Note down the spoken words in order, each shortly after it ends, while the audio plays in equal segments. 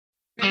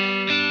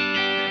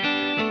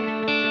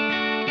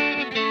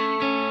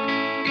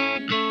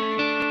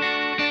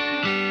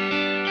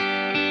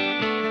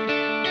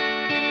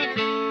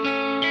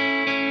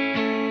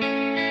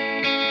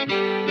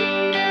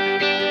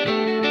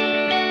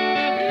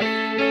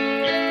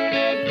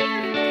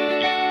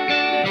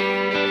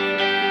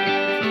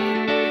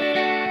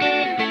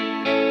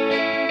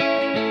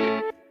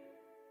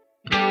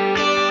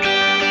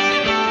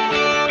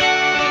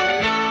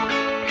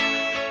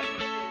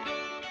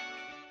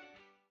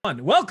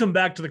Welcome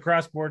back to the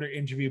Cross Border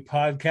Interview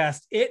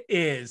Podcast. It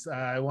is,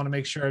 I want to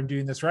make sure I'm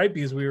doing this right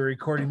because we were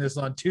recording this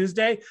on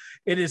Tuesday.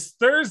 It is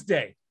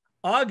Thursday,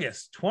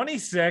 August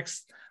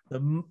 26th,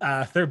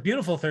 the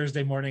beautiful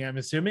Thursday morning, I'm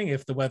assuming,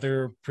 if the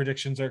weather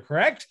predictions are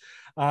correct.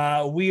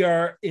 We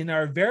are in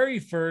our very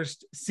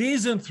first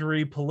season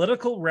 3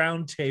 political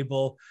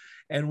roundtable,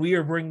 and we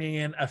are bringing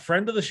in a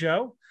friend of the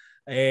show,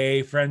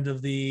 a friend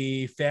of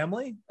the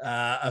family,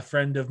 a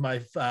friend of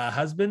my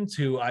husband's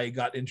who I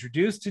got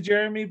introduced to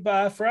Jeremy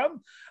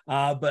from,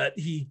 but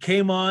he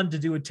came on to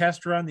do a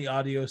test run. The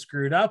audio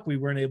screwed up. We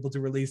weren't able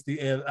to release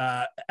the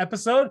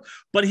episode,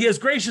 but he has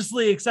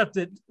graciously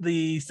accepted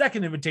the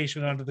second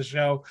invitation onto the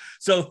show.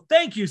 So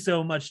thank you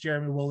so much,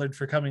 Jeremy Woolward,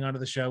 for coming onto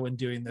the show and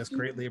doing this.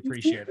 Greatly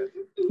appreciate it.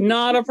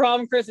 Not a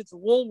problem, Chris. It's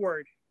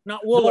Woolward,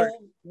 not Woolward.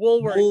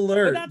 Woolward.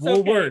 Woolward. That's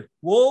Woolward. okay.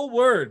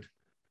 Woolward.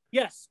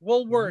 Yes,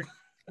 Woolward.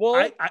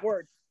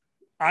 Woolward.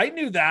 I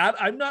knew that.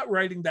 I'm not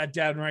writing that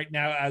down right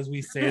now as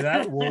we say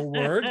that.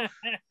 Woolward.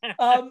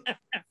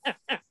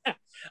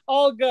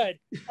 All good.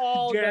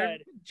 All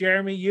good.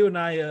 Jeremy, you and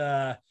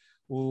I,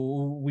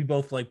 we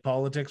both like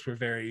politics. We're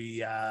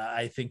very,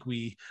 I think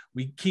we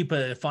keep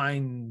a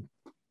fine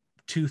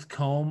tooth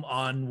comb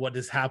on what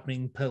is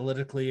happening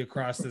politically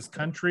across this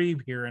country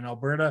here in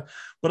Alberta,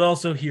 but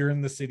also here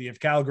in the city of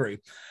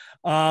Calgary.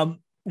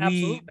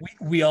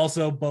 We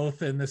also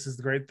both, and this is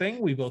the great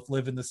thing, we both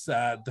live in this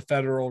the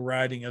federal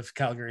riding of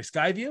Calgary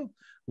Skyview.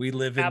 We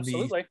live in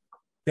the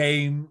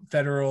same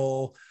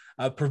federal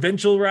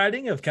provincial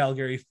riding of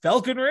Calgary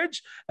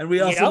Falconridge, and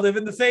we also live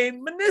in the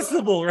same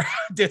municipal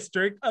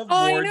district of Ward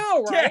I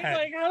know, right?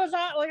 10. How does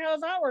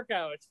that work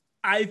out?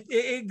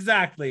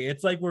 Exactly.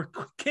 It's like we're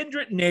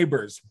kindred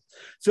neighbors.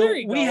 So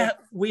we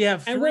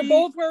have and we're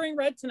both wearing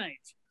red tonight.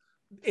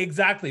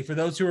 Exactly. For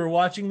those who are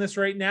watching this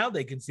right now,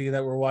 they can see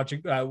that we're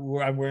watching.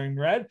 I'm wearing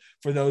red.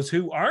 For those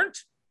who aren't,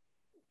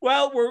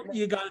 well,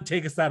 you got to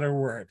take us at our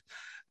word.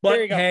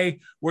 But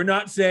hey, we're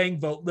not saying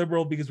vote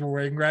Liberal because we're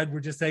wearing red. We're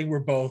just saying we're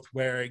both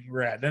wearing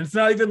red, and it's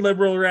not even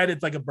Liberal red.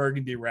 It's like a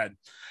burgundy red.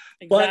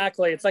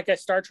 Exactly. It's like a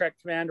Star Trek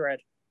command red.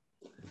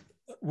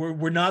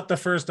 We're not the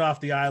first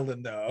off the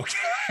island, though. Okay?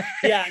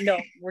 Yeah, no,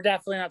 we're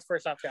definitely not the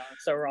first off the island.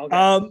 So we're all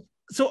good.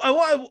 So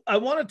I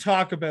want to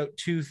talk about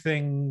two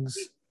things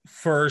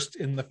first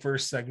in the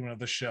first segment of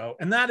the show,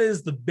 and that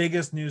is the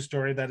biggest news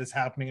story that is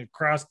happening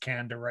across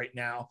Canada right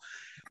now,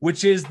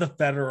 which is the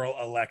federal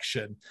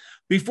election.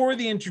 Before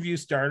the interview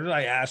started,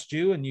 I asked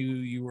you, and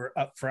you were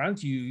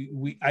upfront.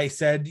 I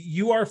said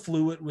you are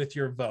fluid with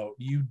your vote.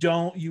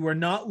 You are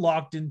not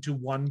locked into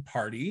one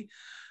party,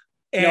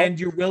 and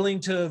you're willing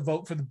to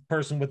vote for the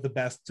person with the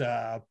best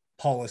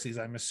policies,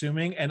 I'm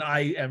assuming, and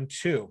I am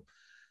too.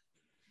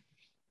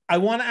 I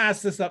want to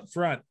ask this up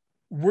front.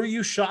 Were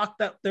you shocked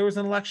that there was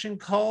an election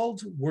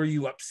called? Were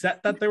you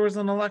upset that there was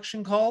an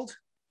election called?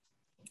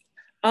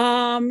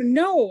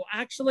 No,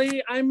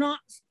 actually, I'm not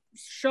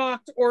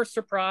shocked or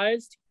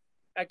surprised.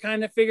 I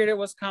kind of figured it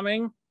was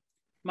coming.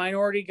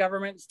 Minority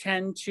governments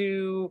tend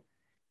to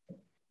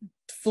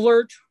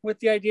flirt with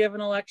the idea of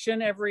an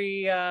election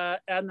every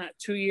on that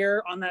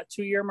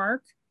 2-year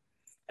mark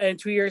and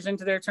 2 years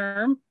into their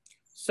term.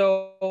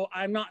 So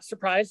I'm not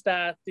surprised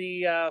that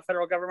the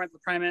federal government, the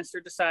prime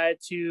minister, decided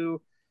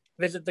to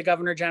visit the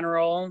governor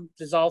general,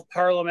 dissolve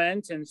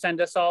parliament, and send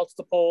us all to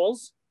the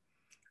polls.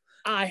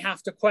 I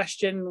have to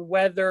question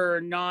whether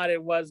or not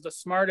it was the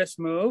smartest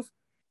move.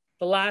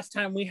 The last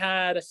time we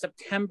had a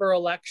September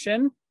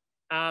election,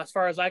 as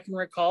far as I can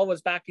recall,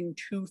 was back in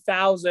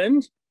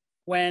 2000,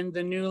 when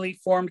the newly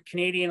formed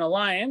Canadian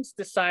Alliance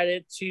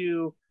decided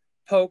to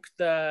poke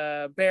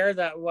the bear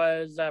that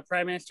was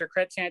Prime Minister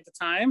Chrétien at the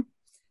time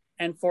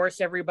and force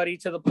everybody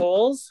to the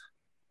polls.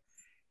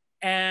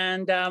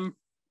 And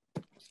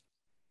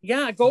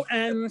go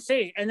and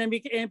say, and then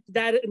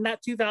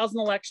that 2000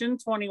 election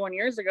 21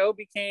 years ago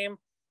became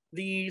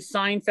the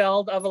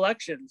Seinfeld of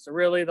elections,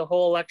 really the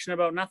whole election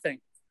about nothing.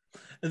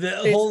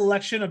 Whole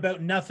election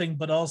about nothing,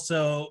 but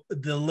also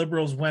the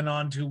Liberals went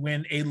on to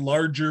win a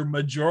larger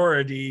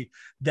majority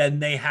than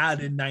they had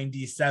in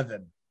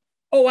 97.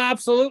 Oh,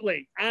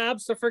 absolutely.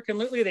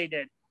 Absolutely they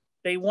did.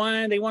 They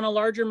won a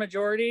larger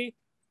majority.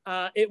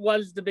 It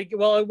was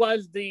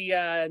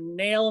the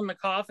nail in the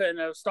coffin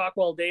of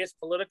Stockwell Day's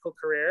political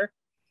career.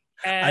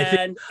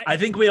 And I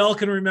think we all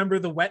can remember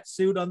the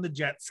wetsuit on the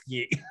jet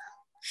ski.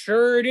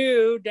 Sure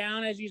do.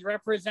 Down as he's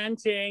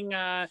representing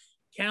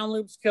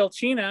Kamloops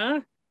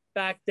Kilchina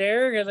back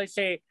there. As I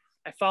say,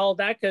 I followed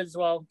that because,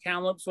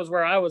 Kamloops was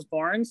where I was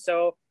born.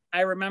 So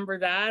I remember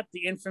that,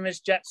 the infamous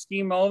jet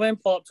ski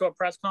moment, pull up to a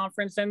press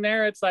conference in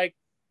there. It's like,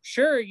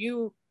 sure,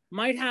 you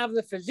might have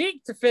the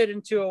physique to fit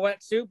into a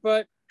wetsuit,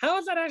 but how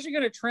is that actually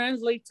going to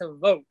translate to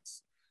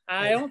votes?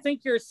 I don't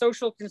think your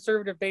social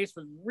conservative base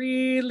was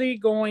really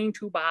going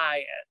to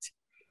buy it.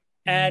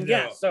 And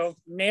so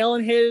nail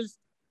in his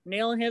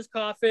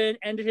coffin,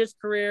 ended his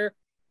career,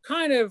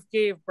 kind of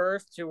gave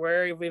birth to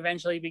where we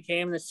eventually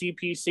became the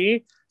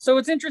CPC. So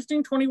it's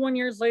interesting 21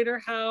 years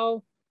later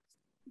how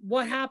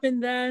what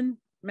happened then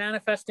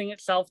manifesting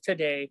itself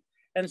today,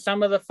 and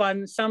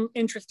some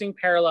interesting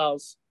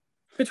parallels.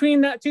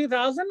 between that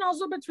 2000,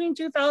 also between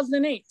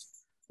 2008,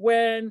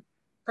 when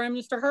Prime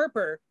Minister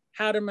Harper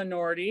had a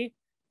minority,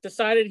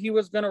 decided he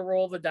was going to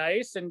roll the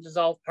dice and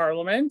dissolve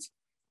Parliament,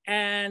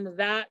 and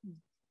that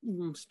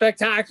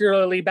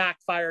spectacularly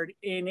backfired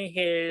in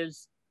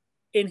his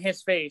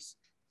face,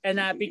 and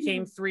that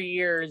became 3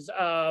 years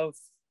of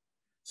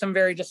some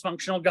very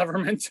dysfunctional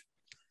government.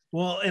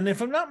 Well, and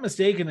if I'm not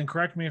mistaken, and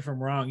correct me if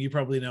I'm wrong, you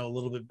probably know a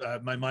little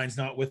bit. My mind's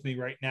not with me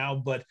right now,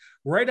 but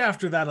right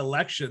after that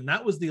election,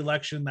 that was the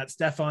election that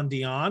Stéphane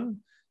Dion,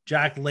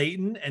 Jack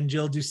Layton, and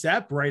Jill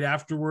Duceppe right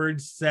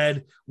afterwards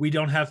said, "We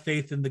don't have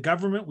faith in the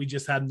government. We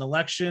just had an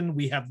election.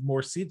 We have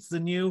more seats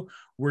than you.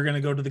 We're going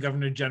to go to the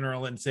Governor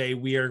General and say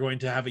we are going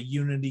to have a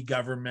unity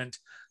government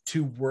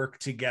to work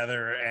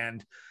together."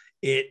 And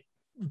it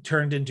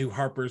turned into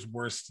Harper's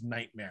worst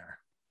nightmare.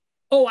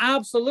 Oh,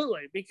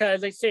 absolutely,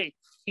 because they say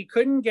he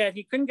couldn't get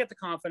the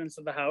confidence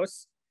of the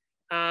House.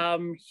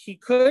 He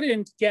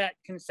couldn't get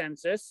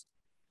consensus.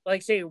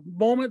 Like say,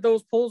 moment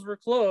those polls were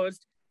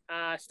closed,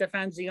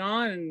 Stéphane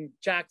Dion and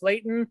Jack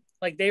Layton,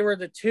 like they were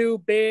the two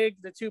big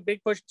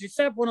push.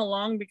 Duceppe went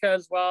along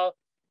because, well,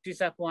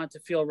 Duceppe wanted to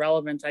feel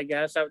relevant, I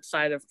guess,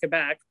 outside of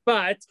Quebec.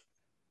 But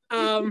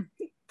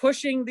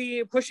pushing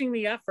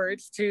the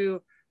efforts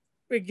to,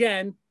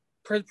 again,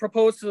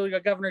 propose to the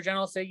Governor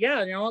General, say,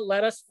 yeah, you know what,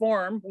 let us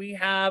form. We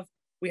have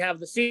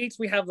the seats,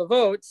 we have the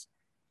votes,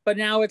 but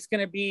now it's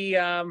going to be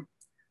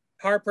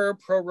Harper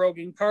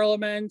proroguing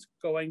Parliament,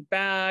 going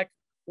back,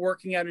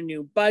 working out a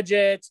new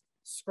budget,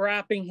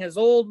 scrapping his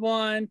old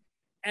one,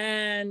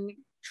 and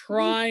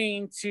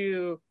trying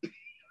to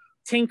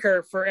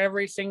tinker for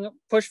every single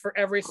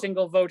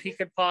vote he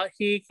could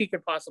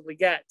possibly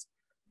get.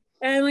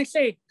 And like I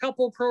say,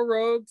 couple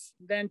prorogues,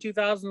 then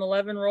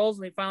 2011 rolls,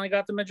 and he finally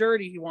got the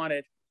majority he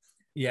wanted.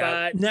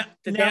 Yeah, but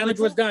the damage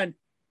was done.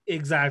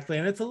 Exactly,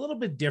 and it's a little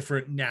bit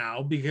different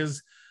now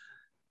because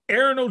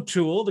Aaron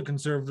O'Toole, the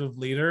Conservative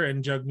leader,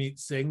 and Jagmeet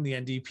Singh, the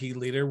NDP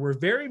leader, were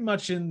very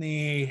much in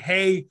the,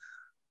 hey,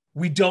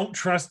 we don't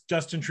trust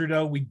Justin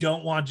Trudeau. We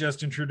don't want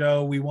Justin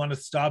Trudeau. We want to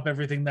stop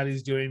everything that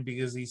he's doing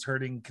because he's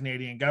hurting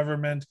Canadian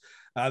government,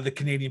 the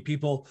Canadian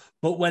people.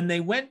 But when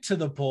they went to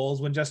the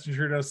polls, when Justin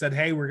Trudeau said,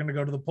 hey, we're going to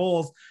go to the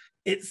polls,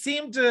 it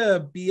seemed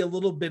to be a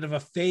little bit of a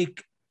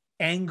fake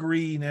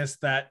angriness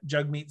that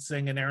Jagmeet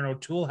Singh and Aaron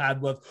O'Toole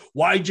had with,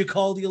 why'd you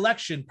call the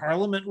election?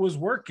 Parliament was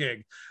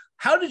working.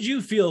 How did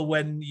you feel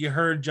when you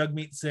heard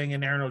Jagmeet Singh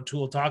and Aaron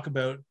O'Toole talk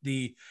about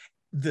the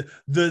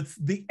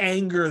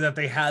anger that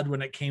they had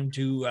when it came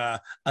to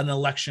an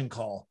election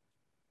call?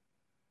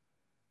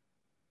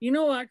 You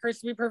know what, Chris,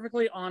 to be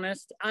perfectly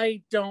honest,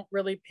 I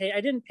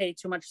didn't pay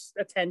too much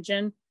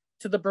attention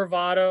to the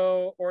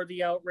bravado or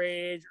the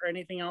outrage or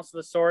anything else of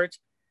the sort.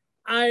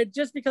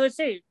 Just because I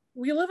say,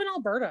 we live in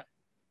Alberta.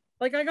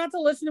 Like we get to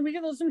listen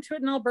to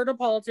it in Alberta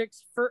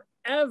politics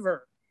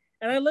forever.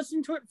 And I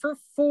listened to it for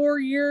 4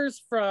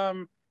 years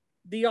from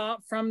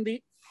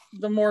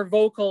the more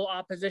vocal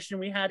opposition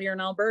we had here in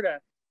Alberta.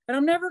 And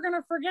I'm never going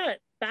to forget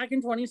back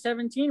in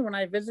 2017 when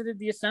I visited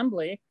the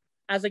Assembly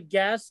as a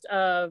guest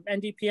of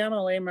NDP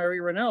MLA Marie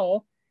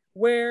Renault,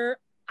 where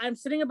I'm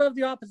sitting above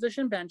the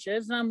opposition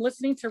benches and I'm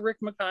listening to Rick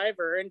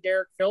McIver and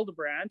Derek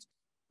Fildebrandt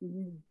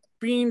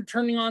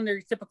turning on their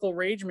typical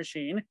rage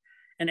machine,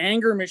 an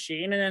anger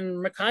machine, and then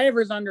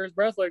McIver's under his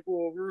breath like,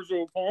 well, we're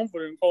so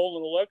confident, call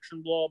an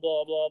election, blah,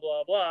 blah, blah,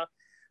 blah, blah.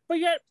 But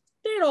yet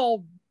they'd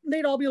all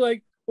be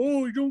like,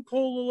 oh, you don't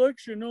call an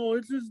election. No,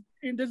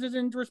 this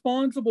isn't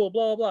responsible,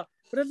 blah, blah.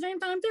 But at the same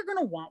time, they're going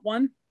to want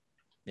one.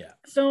 Yeah.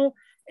 So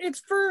it's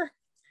for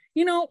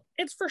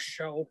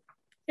show.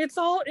 It's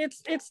all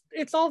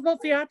about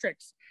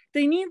theatrics.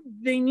 They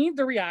need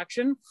the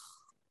reaction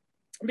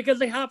because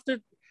they have to,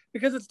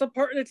 because it's the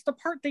part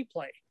they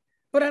play.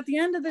 But at the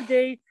end of the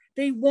day,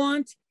 they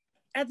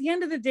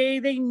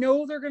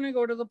know they're going to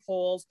go to the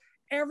polls.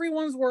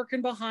 Everyone's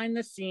working behind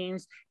the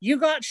scenes. You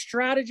got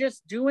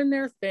strategists doing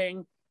their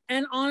thing.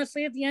 And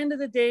honestly, at the end of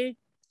the day,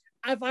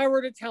 if I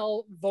were to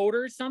tell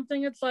voters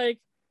something, it's like,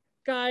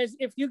 guys,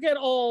 if they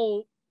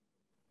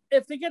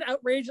get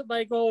outraged,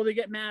 like, oh, they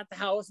get mad at the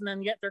House and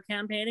then get their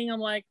campaigning, I'm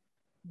like,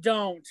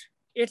 don't.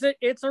 It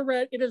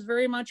is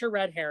very much a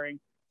red herring.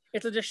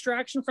 It's a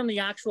distraction from the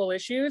actual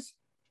issues.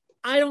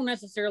 I don't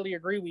necessarily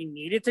agree we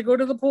needed to go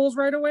to the polls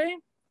right away,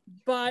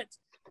 but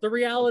the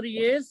reality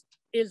is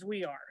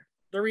we are.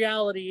 The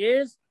reality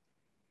is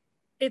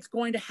it's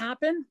going to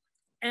happen.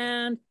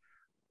 And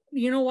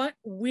you know what?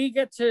 We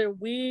get to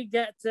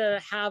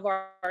have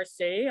our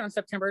say on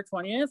September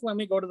 20th when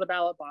we go to the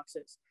ballot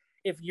boxes.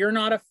 If you're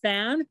not a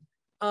fan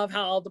of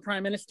how the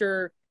Prime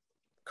Minister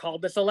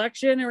called this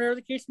election or whatever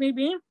the case may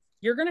be,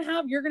 you're gonna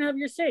have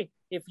your say.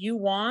 If you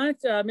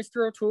want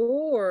Mr.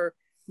 O'Toole or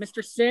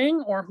Mr.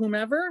 Singh or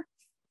whomever,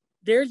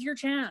 there's your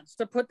chance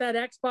to put that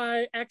X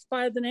by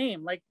the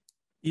name. Like,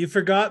 you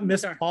forgot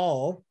Miss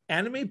Paul.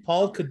 Anime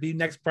Paul could be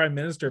next Prime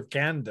Minister of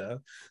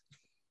Canada.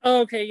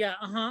 Okay, yeah,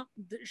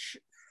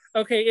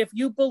 okay, if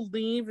you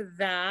believe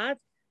that,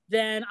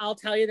 then I'll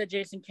tell you that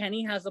Jason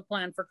Kenney has a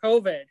plan for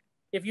COVID.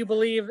 If you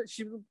believe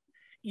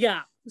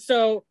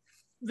so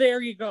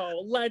There you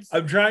go.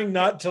 I'm trying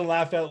not to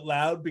laugh out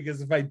loud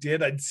because if I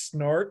did, I'd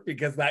snort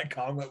because that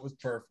comment was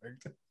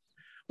perfect.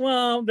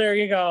 Well, there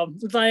you go.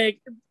 It's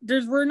like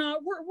we're in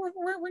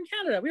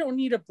Canada. We don't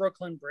need a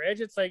Brooklyn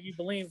Bridge. It's like you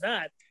believe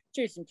that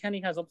Jason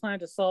Kenney has a plan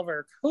to solve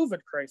our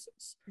COVID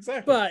crisis.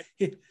 Exactly. But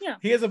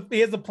he has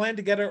a plan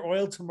to get our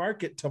oil to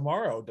market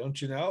tomorrow.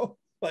 Don't you know?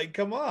 Like,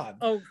 come on.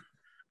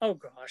 Oh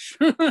gosh.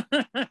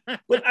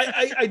 But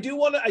I do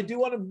want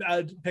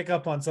to pick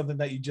up on something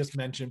that you just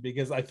mentioned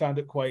because I found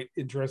it quite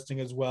interesting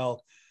as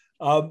well.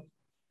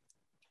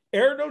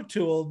 Aaron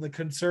O'Toole and the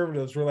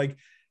Conservatives were like,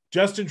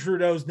 Justin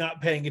Trudeau's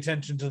not paying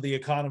attention to the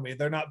economy.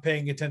 They're not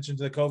paying attention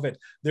to the COVID.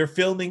 They're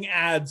filming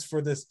ads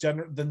for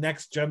the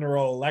next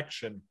general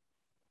election,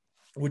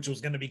 which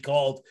was going to be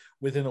called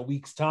within a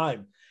week's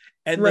time.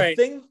 And right.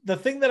 the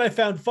thing that I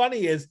found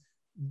funny is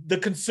the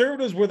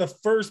Conservatives were the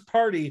first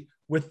party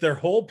with their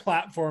whole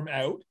platform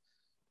out,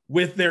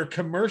 with their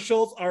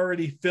commercials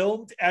already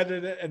filmed,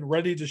 edited, and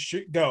ready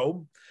to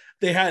go.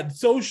 They had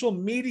social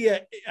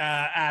media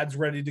ads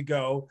ready to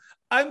go.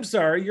 I'm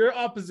sorry, you're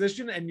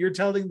opposition and you're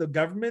telling the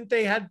government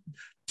they had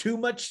too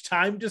much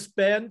time to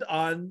spend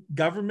on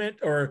government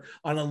or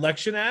on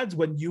election ads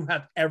when you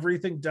have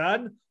everything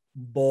done?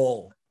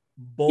 Bull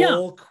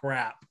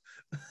crap.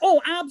 Oh,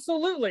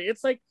 absolutely.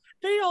 It's like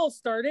they all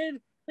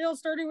started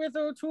with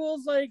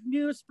O'Toole's like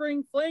new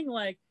spring fling,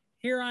 like,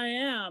 here I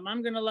am.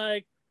 I'm going to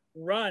like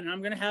run. I'm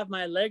going to have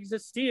my legs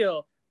of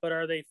steel. But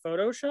are they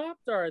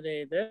photoshopped? Are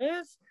they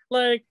this?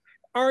 Like,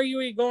 are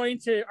we going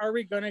to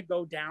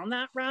go down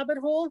that rabbit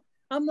hole?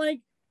 I'm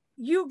like,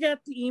 you get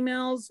the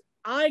emails.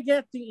 I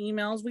get the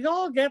emails. We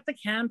all get the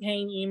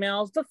campaign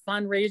emails, the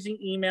fundraising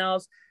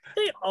emails.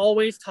 They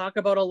always talk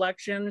about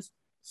elections.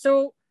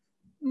 So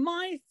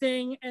my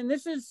thing, and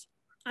this is,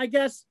 I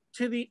guess,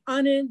 I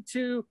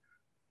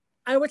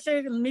would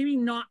say maybe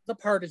not the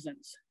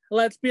partisans.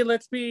 Let's be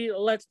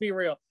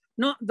real.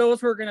 Not those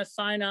who are going to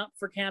sign up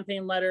for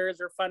campaign letters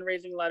or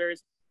fundraising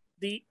letters.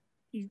 The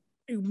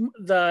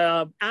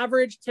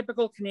average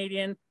typical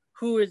Canadian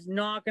who is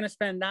not going to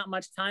spend that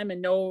much time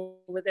and know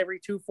with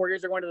every 4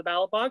 years they're going to the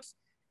ballot box,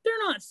 they're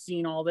not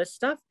seeing all this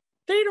stuff.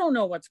 They don't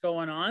know what's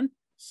going on.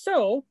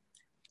 So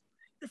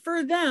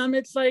for them,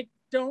 it's like,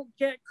 don't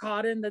get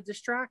caught in the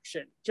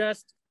distraction.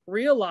 Just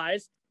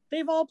realize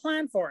they've all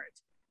planned for it.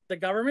 The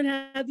government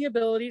had the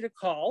ability to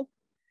call.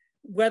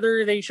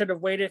 Whether they should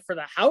have waited for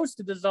the House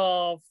to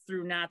dissolve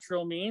through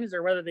natural means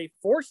or whether they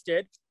forced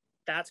it,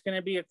 that's going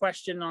to be a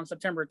question on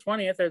September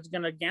 20th. It's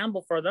going to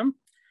gamble for them.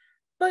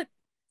 But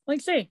like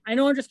say, I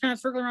know I'm just kind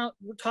of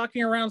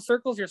talking around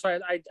circles here, so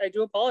I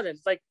do apologize.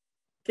 It's like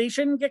they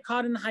shouldn't get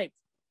caught in the hype.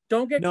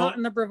 Don't get caught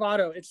in the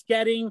bravado. It's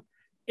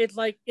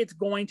like it's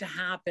going to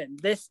happen.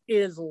 This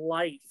is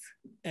life.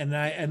 And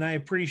I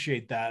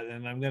appreciate that.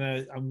 And I'm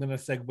gonna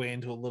segue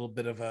into a little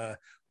bit of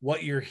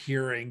what you're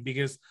hearing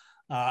because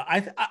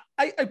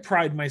I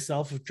pride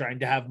myself of trying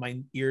to have my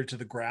ear to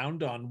the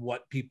ground on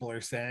what people are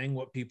saying,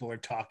 what people are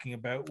talking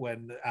about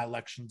when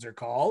elections are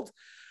called.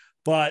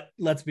 But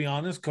let's be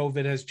honest,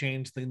 COVID has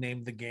changed the name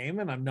of the game,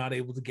 and I'm not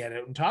able to get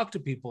out and talk to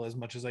people as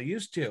much as I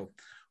used to.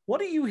 What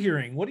are you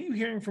hearing? What are you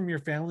hearing from your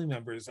family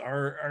members?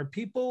 Are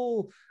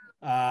people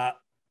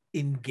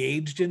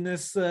engaged in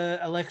this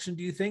election,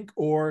 do you think?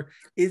 Or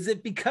is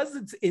it because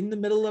it's in the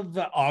middle of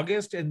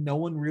August and no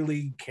one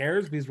really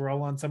cares because we're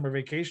all on summer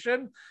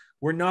vacation?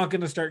 We're not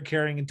going to start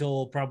caring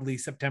until probably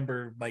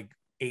September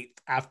 8th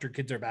after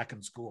kids are back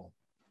in school.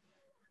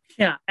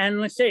 Yeah, and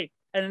let's say,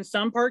 and in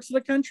some parts of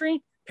the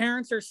country,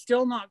 parents are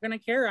still not going to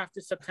care after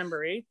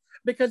September 8th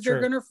because they're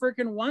going to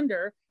freaking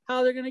wonder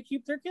how they're going to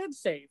keep their kids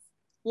safe.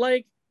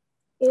 Like,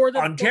 or the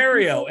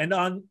Ontario and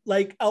on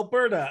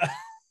Alberta.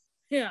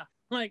 Yeah,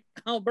 like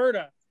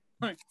Alberta,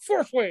 like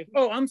fourth wave.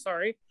 Oh, I'm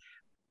sorry.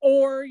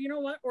 Or you know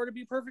what? Or to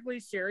be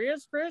perfectly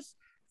serious, Chris,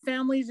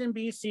 families in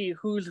BC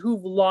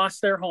who've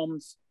lost their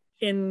homes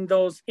in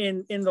those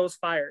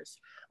fires.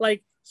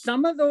 Like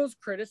some of those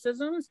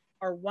criticisms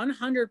are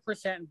 100%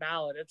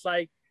 valid. It's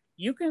like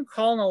you can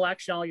call an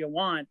election all you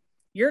want.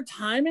 The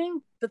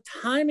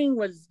timing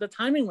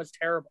was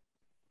terrible.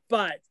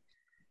 But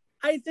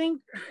I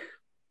think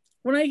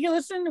when I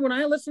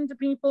listen to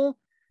people,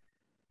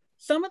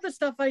 some of the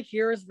stuff I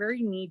hear is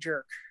very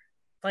knee-jerk.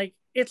 Like,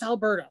 it's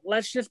Alberta.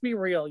 Let's just be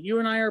real. You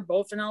and I are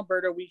both in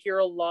Alberta. We hear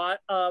a lot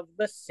of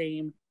the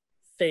same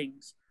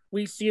things.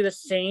 We see the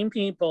same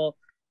people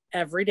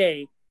every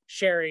day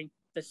sharing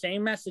the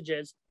same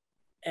messages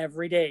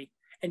every day.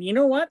 And you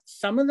know what?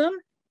 Some of them,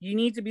 you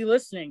need to be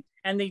listening.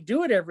 And they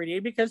do it every day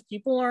because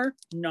people are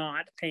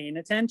not paying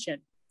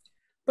attention.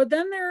 But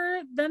then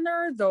there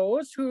are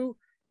those who,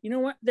 you know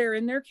what? They're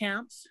in their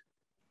camps.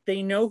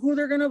 They know who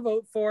they're going to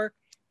vote for.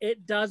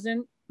 It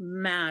doesn't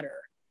matter.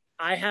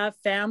 I have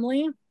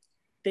family.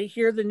 They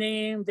hear the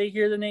name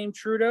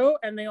Trudeau,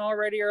 and they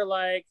already are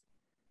like,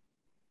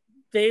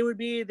 they would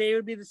be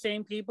the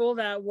same people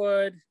that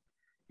would,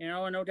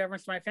 no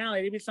difference to my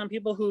family. They'd be some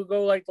people who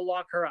go like the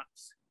lock her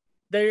ups.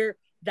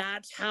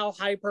 That's how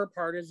hyper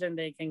partisan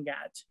they can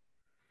get.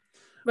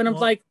 But I'm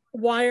like,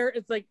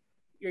 it's like,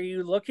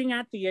 you looking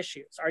at the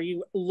issues? Are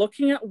you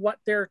looking at what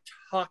they're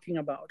talking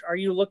about? Are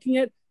you looking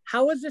at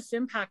how is this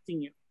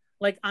impacting you?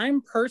 Like,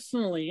 I'm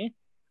personally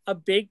a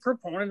big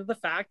proponent of the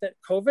fact that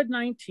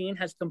COVID-19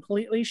 has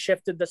completely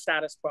shifted the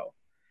status quo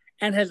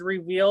and has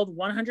revealed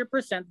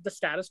 100% the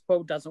status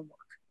quo doesn't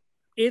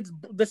work.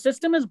 The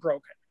system is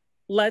broken.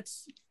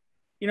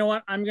 You know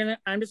what? I'm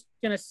just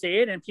gonna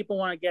say it, and people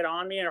want to get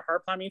on me and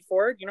harp on me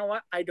for it. You know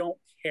what? I don't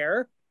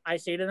care. I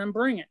say to them,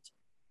 bring it.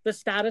 The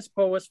status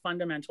quo is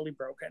fundamentally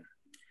broken.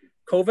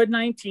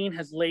 COVID-19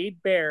 has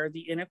laid bare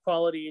the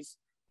inequalities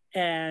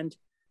and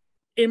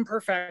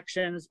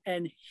imperfections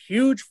and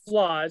huge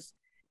flaws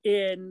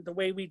in the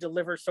way we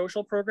deliver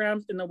social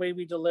programs, in the way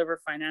we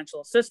deliver financial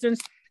assistance,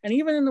 and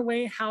even in the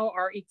way how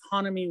our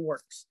economy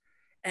works.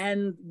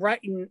 And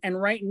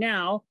right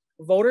now,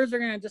 voters are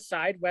going to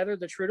decide whether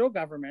the Trudeau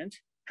government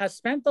has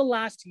spent the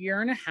last year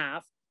and a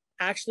half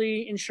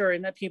actually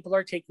ensuring that people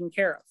are taken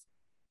care of.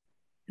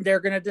 They're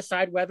going to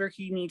decide whether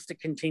he needs to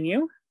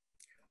continue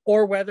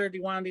or whether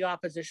one of the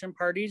opposition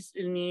parties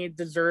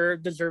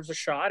deserves a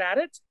shot at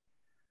it.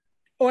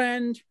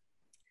 And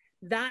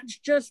that's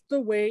just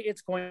the way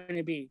it's going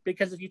to be.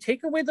 Because if you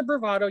take away the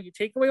bravado, you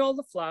take away all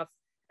the fluff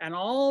and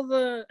all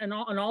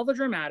the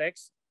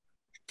dramatics,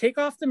 take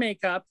off the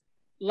makeup,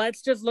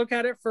 let's just look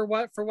at it for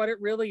what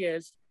it really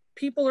is.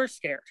 People are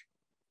scared.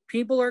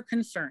 People are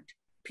concerned.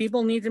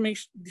 People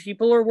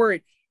are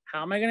worried.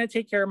 How am I going to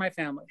take care of my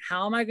family?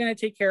 How am I going to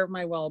take care of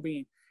my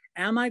well-being?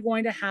 Am I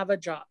going to have a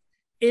job?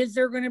 Is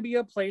there going to be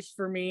a place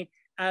for me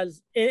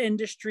as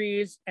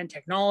industries and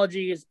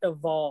technologies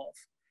evolve?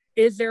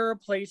 Is there a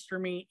place for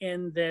me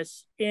in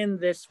this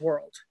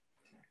world?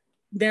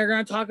 They're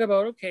going to talk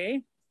about,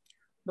 okay,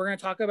 we're going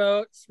to talk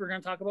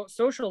about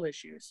social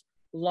issues,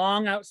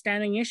 long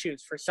outstanding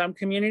issues. For some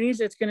communities,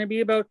 it's going to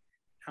be about,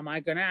 am I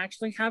going to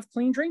actually have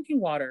clean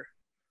drinking water?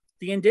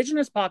 The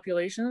Indigenous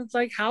population, it's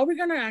like, how are we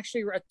going to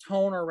actually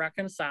atone or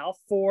reconcile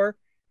for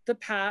the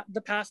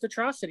past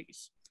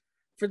atrocities?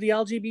 For the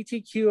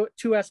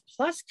LGBTQ2S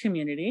plus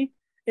community,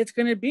 it's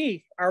going to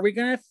be, are we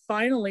going to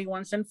finally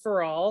once and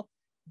for all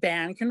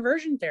ban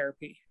conversion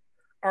therapy?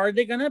 Are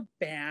they going to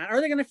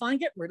finally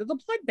get rid of the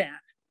blood ban?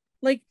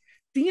 Like,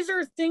 these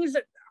are things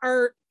that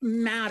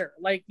matter.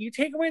 Like, you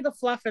take away the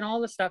fluff and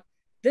all this stuff.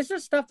 This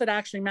is stuff that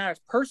actually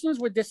matters. Persons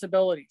with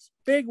disabilities,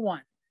 big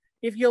one.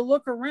 If you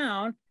look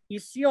around, you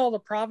see all the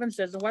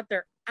provinces and what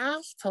they're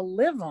asked to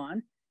live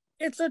on.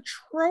 It's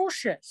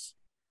atrocious.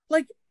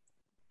 Like,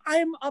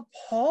 I'm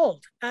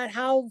appalled at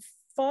how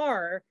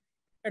far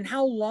and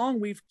how long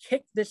we've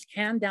kicked this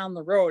can down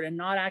the road and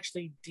not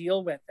actually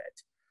deal with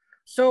it.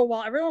 So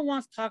while everyone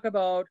wants to talk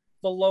about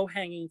the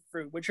low-hanging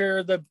fruit, which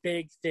are the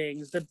big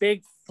things, the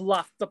big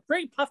fluff, the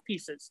great puff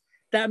pieces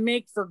that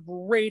make for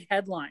great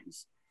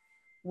headlines,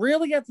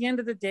 really at the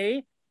end of the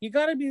day, you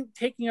got to be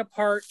taking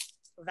apart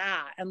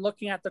that and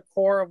looking at the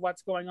core of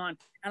what's going on.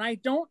 And I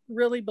don't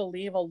really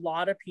believe a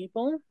lot of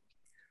people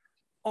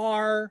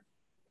are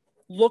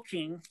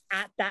looking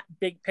at that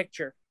big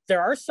picture.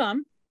 There are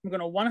some. I'm going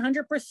to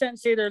 100%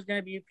 say there's going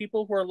to be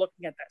people who are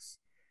looking at this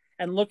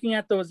and looking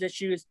at those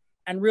issues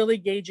and really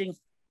gauging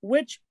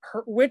which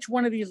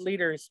one of these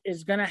leaders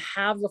is going to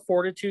have the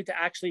fortitude to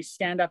actually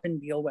stand up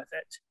and deal with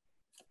it.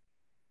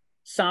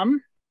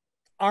 Some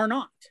are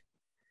not.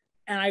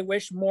 And I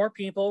wish more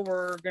people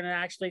were going to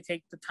actually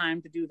take the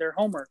time to do their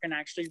homework and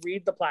actually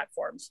read the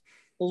platforms,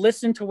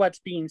 listen to what's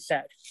being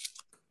said,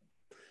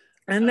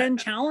 and then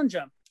challenge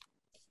them.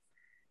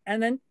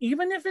 And then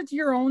even if it's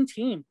your own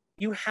team,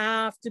 you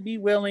have to be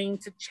willing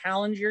to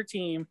challenge your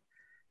team,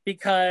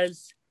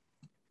 because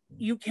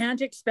you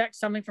can't expect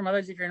something from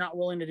others if you're not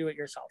willing to do it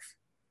yourself.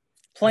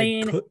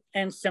 Plain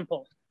and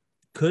simple.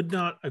 Could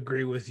not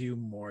agree with you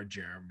more,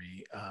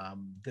 Jeremy.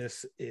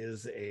 This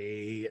is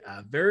a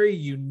very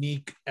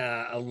unique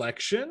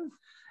election.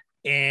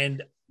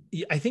 And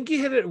I think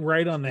you hit it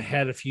right on the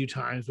head a few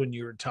times when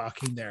you were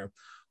talking there.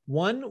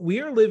 One,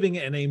 we are living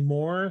in a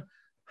more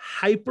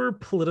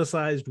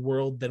hyper-politicized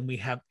world than we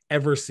have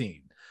ever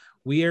seen.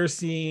 We are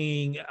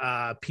seeing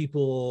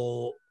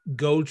people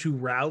go to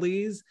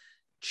rallies,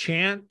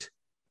 chant,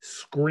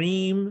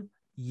 scream,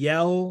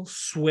 yell,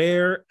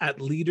 swear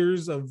at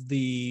leaders of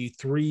the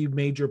three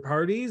major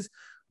parties.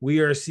 We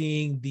are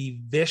seeing the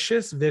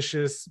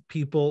vicious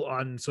people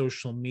on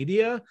social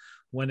media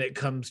when it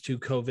comes to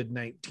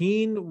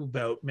COVID-19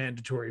 about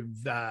mandatory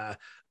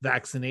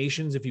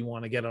vaccinations if you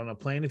want to get on a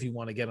plane, if you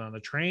want to get on a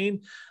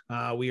train.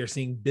 We are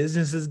seeing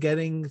businesses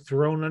getting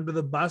thrown under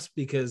the bus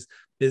because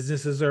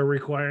businesses are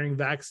requiring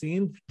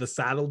vaccines. The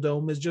Saddle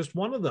Dome is just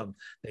one of them.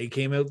 They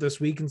came out this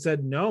week and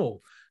said,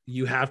 no,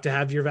 you have to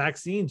have your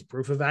vaccines,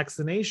 proof of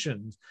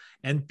vaccinations,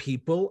 and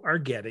people are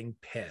getting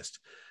pissed.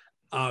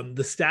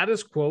 The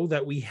status quo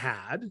that we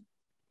had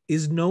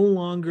is no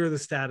longer the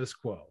status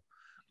quo.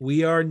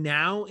 We are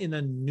now in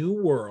a new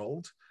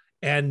world,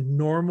 and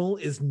normal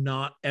is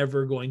not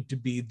ever going to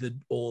be the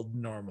old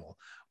normal.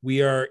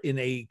 We are in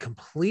a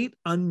complete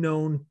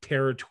unknown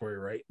territory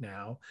right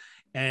now,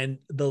 and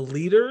the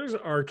leaders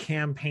are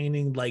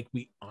campaigning like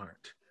we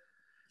aren't.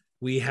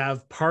 We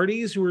have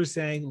parties who are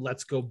saying,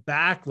 let's go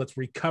back, let's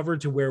recover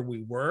to where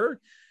we were.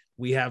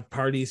 We have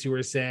parties who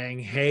are saying,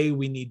 hey,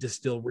 we need to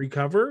still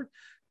recover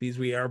because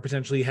we are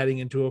potentially heading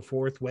into a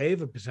fourth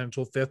wave, a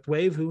potential fifth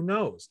wave, who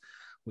knows?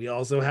 We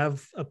also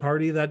have a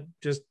party that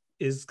just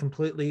is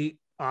completely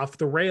off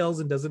the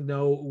rails and doesn't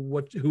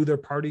know who their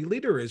party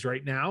leader is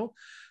right now.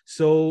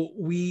 So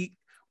we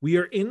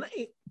are in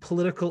a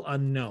political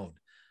unknown.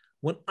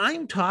 When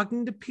I'm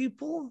talking to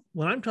people,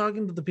 when I'm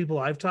talking to the people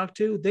I've talked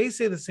to, they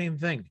say the same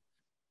thing.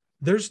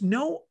 There's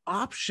no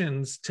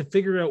options to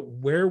figure out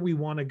where we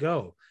want to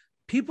go.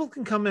 People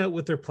can come out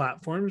with their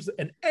platforms,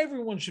 and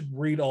everyone should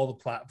read all the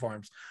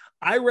platforms.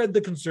 I read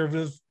the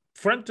Conservative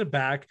front to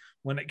back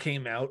when it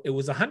came out. It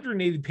was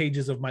 180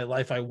 pages of my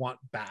life I want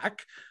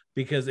back,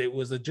 because it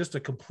was just a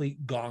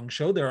complete gong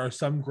show. There are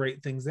some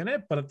great things in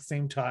it, but at the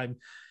same time,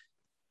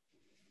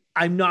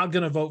 I'm not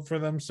going to vote for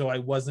them, so I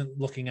wasn't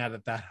looking at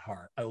it that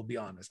hard. I will be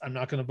honest. I'm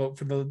not going to vote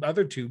for the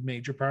other two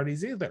major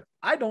parties either.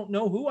 I don't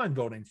know who I'm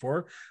voting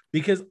for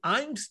because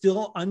I'm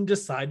still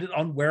undecided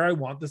on where I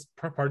want this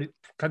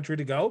country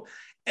to go,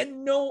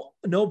 and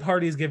no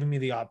party is giving me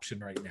the option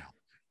right now.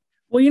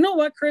 Well, you know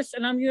what, Chris?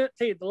 And I'm going to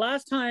tell you, the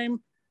last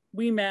time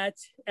we met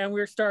and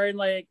we were starting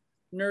like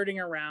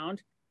nerding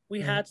around,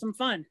 we had some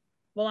fun.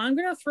 Well, I'm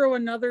going to throw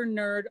another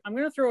nerd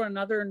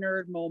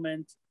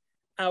moment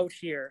out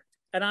here.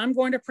 And I'm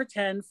going to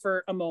pretend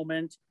for a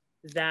moment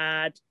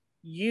that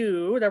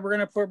we're going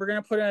to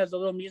put it as a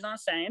little mise en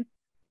scène.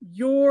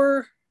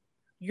 Your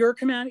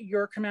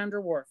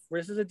Commander Worf.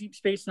 This is a Deep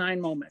Space Nine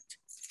moment.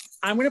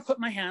 I'm going to put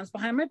my hands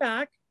behind my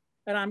back,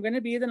 and I'm going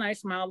to be the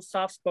nice, mild,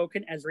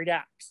 soft-spoken Ezri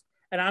Dax.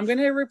 And I'm going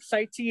to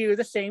recite to you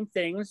the same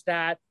things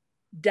that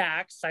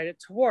Dax cited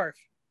to Worf.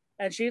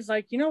 And she's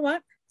like, you know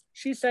what?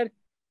 She said,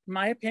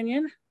 my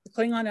opinion, the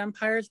Klingon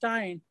Empire is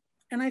dying,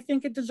 and I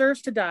think it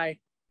deserves to die.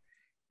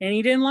 And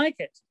he didn't like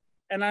it.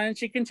 And then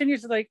she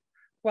continues to like,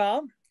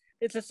 well,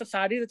 it's a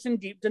society that's in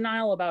deep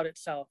denial about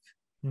itself.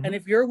 Mm-hmm. And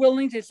if you're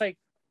willing to, it's like,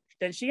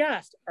 then she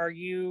asked,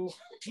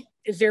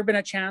 is there been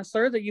a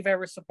chancellor that you've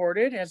ever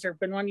supported? Has there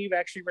been one you've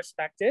actually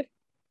respected?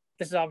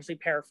 This is obviously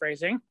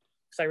paraphrasing,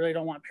 because I really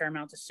don't want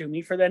Paramount to sue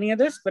me for any of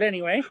this. But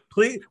anyway.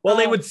 Please. Well,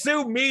 they would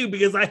sue me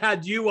because I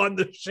had you on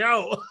the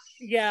show.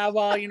 Yeah,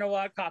 well, you know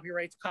what?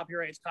 Copyright.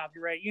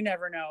 You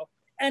never know.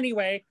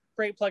 Anyway,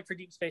 great plug for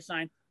Deep Space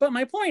Nine. But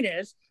my point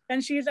is,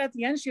 and she's at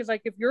the end, she's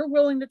like, if you're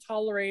willing to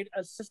tolerate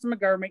a system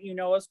of government you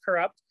know is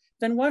corrupt,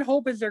 then what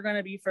hope is there going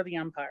to be for the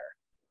Empire?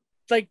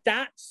 Like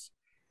that's,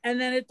 and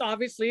then it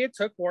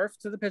took Worf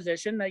to the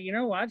position that, you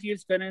know what,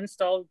 he's going to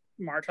install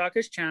Martok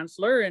as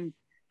chancellor and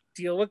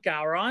deal with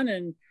Gowron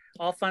and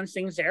all fun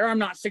things there. I'm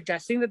not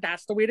suggesting that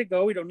that's the way to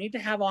go. We don't need to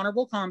have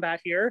honorable combat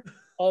here.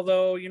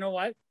 Although, you know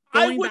what,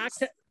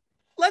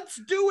 let's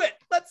do it.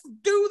 Let's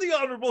do the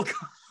honorable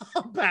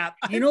combat.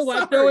 You know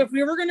what, though? If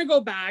we were going to go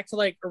back to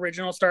like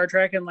original Star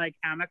Trek and like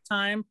Amok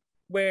time,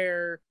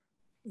 where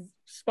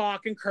Spock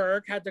and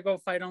Kirk had to go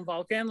fight on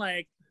Vulcan,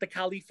 like the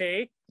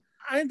Caliphate,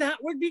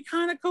 that would be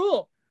kind of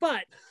cool.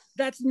 But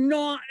that's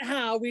not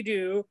how we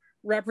do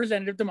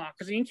representative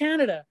democracy in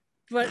Canada.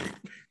 But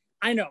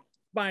I know.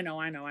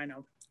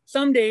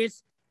 Some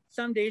days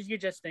you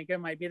just think it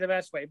might be the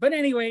best way. But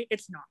anyway,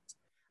 it's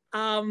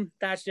not.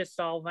 That's just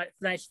all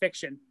nice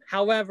fiction.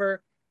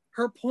 However,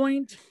 her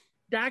point,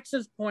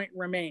 Dax's point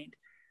remained.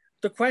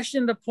 The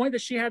point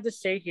that she had to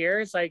say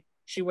here is like,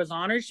 she was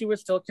honored. She was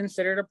still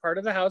considered a part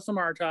of the House of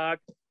Martok.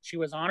 She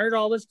was honored,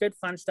 all this good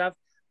fun stuff,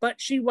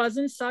 but she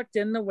wasn't sucked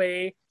in the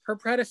way her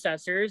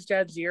predecessors,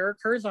 Jadzia or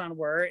Curzon,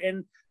 were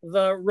in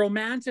the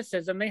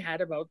romanticism they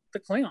had about the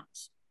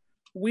Klingons.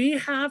 We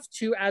have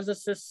to, as a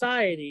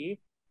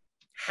society,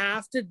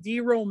 have to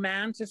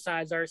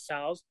de-romanticize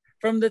ourselves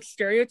from the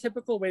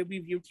stereotypical way we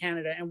view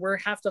Canada, and we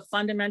have to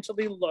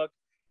fundamentally look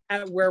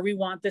at where we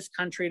want this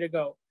country to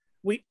go.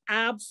 We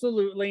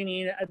absolutely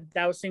need a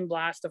dousing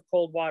blast of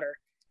cold water.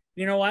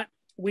 You know what?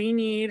 We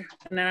need,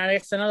 and then I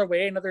guess another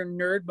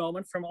nerd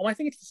moment from, I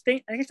think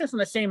that's in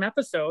the same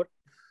episode,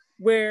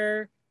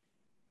 where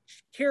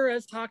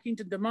Kira's talking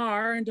to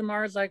Damar, and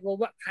Damar's like, well,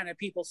 what kind of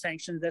people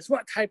sanction this?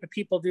 What type of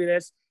people do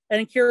this?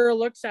 And Kira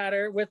looks at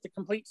her with the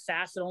complete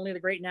sass that only the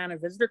great Nana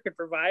Visitor could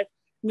provide,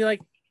 and be like,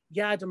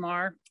 yeah,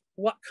 Damar,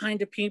 what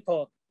kind of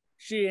people?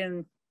 She's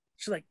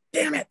like,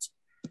 damn it.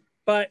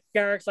 But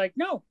Garrick's like,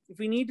 no, if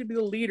we need to be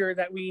the leader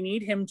that we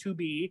need him to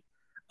be,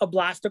 a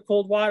blast of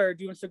cold water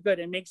doing so good,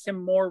 it makes him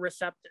more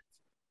receptive.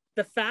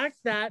 The fact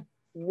that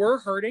we're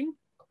hurting,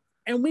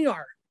 and we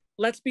are,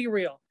 let's be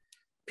real.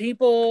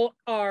 People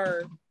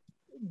are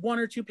 1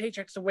 or 2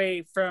 paychecks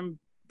away from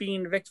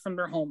being evicted from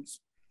their homes.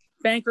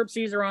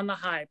 Bankruptcies are on the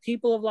high.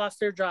 People have lost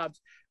their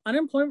jobs.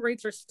 Unemployment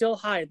rates are still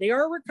high. They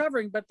are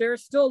recovering, but there are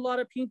still a lot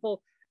of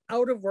people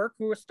out of work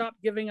who have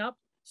stopped giving up,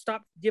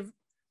 stopped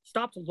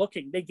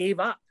looking. They gave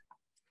up.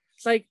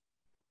 It's like,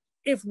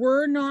 if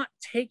we're not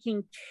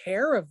taking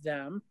care of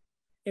them,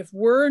 if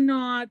we're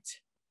not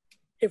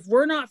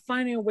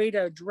finding a way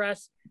to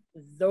address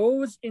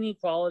those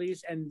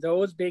inequalities and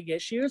those big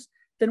issues,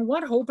 then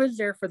what hope is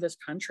there for this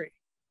country?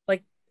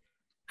 Like,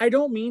 I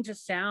don't mean to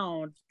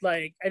sound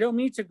like, I don't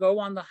mean to go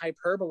on the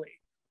hyperbole,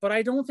 but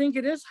I don't think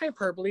it is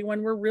hyperbole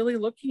when we're really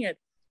looking at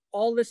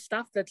all this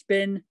stuff that's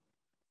been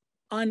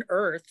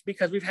unearthed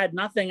because we've had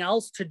nothing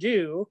else to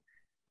do.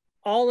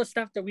 All the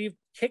stuff that we've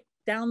kicked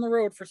down the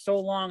road for so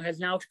long has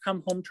now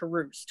come home to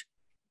roost.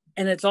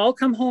 And it's all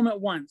come home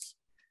at once.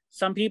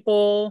 Some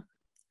people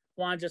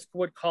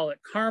would call it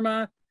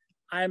karma.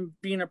 I'm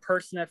being a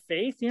person of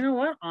faith. You know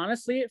what?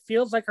 Honestly, it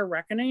feels like a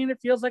reckoning, and it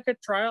feels like a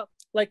trial,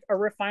 like a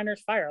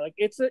refiner's fire. Like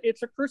it's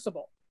a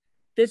crucible.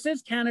 This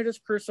is Canada's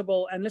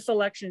crucible, and this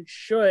election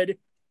should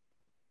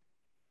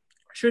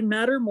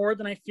matter more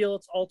than I feel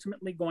it's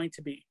ultimately going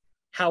to be.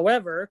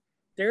 However,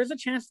 there's a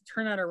chance to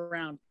turn that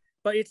around,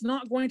 but it's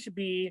not going to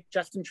be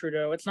Justin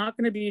Trudeau. It's not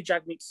going to be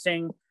Jagmeet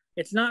Singh.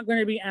 It's not going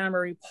to be Anna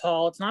Marie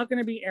Paul. It's not going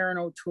to be Aaron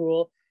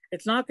O'Toole.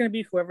 It's not going to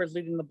be whoever's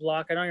leading the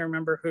bloc. I don't even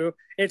remember who.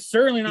 It's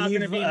certainly not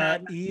going to be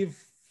Yves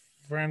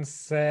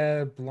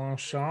Francois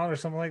Blanchard or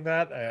something like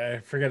that. I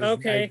forget.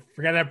 I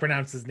forget how to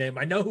pronounce his name.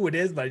 I know who it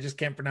is, but I just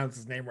can't pronounce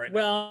his name right now.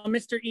 Well,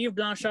 Mr. Yves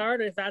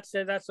Blanchard, if that's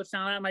what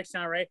that might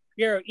sound right.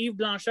 Yeah, Yves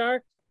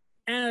Blanchard,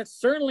 and it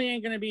certainly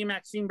ain't going to be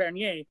Maxime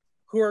Bernier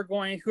who are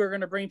going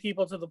to bring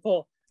people to the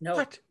poll.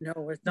 No,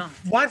 no, it's not.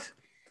 What?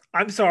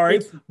 I'm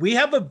sorry. We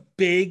have a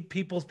big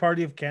People's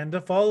Party of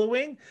Canada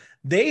following.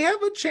 They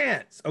have a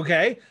chance.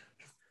 Okay.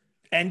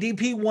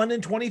 NDP won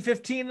in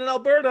 2015 in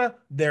Alberta.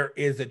 There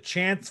is a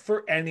chance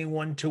for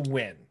anyone to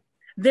win.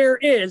 There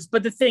is,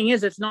 but the thing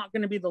is, it's not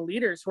going to be the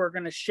leaders who are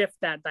going to shift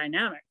that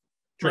dynamic.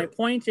 True. My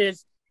point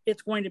is,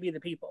 it's going to be the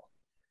people.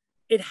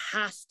 It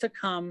has to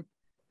come.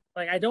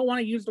 Like, I don't want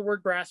to use the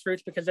word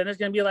grassroots because then it's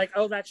going to be like,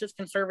 oh, that's just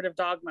conservative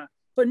dogma.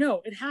 But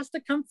no, it has to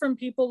come from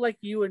people like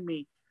you and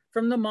me,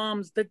 from the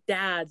moms, the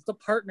dads, the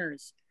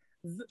partners,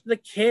 the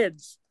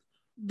kids,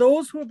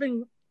 those who have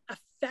been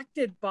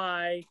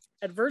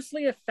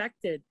adversely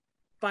affected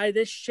by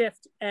this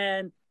shift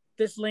and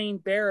this laying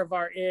bare of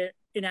our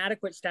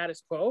inadequate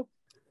status quo.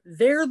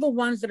 They're the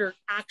ones that are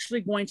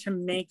actually going to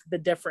make the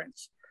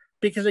difference.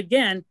 Because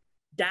again,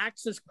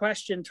 Dax's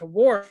question to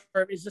Ward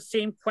is the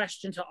same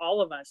question to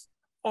all of us.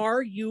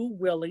 Are you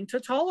willing to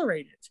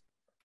tolerate it?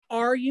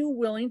 Are you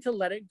willing to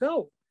let it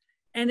go?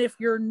 And if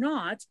you're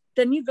not,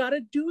 then you got to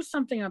do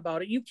something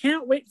about it. You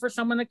can't wait for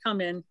someone to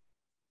come in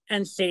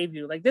and save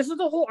you. Like, this is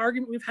the whole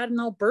argument we've had in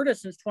Alberta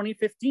since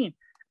 2015.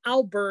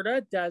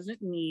 Alberta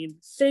doesn't need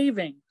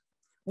saving.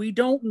 We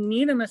don't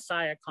need a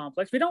Messiah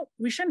complex.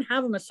 We shouldn't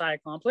have a Messiah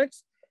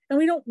complex, and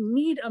we don't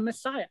need a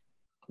Messiah.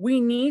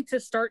 We need to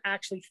start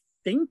actually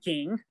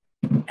thinking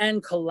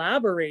and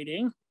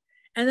collaborating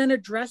and then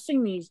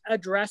addressing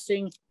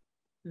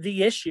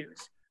the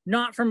issues,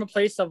 not from a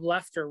place of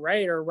left or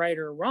right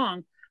or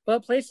wrong, but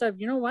a place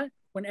of, you know what,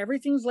 when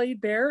everything's laid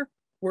bare,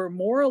 we're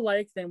more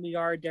alike than we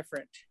are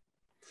different.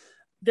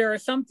 There are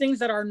some things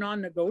that are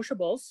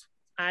non-negotiables.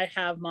 I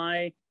have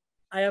my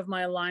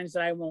lines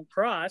that I won't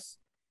cross.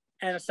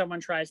 And if someone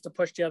tries to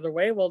push the other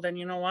way, well, then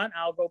you know what?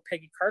 I'll go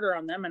Peggy Carter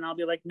on them and I'll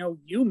be like, no,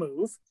 you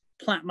move.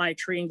 Plant my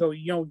tree and go,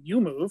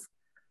 you move.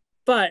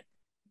 But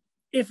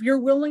if you're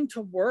willing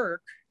to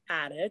work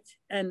at it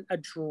and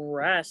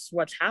address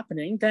what's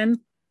happening,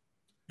 then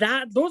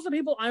those are the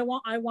people I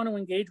want to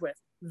engage with.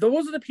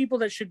 Those are the people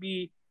that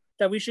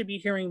we should be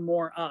hearing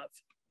more of.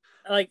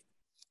 Like,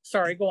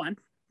 sorry, go on.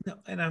 No,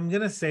 and I'm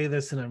going to say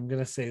this, in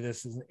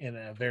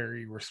a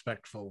very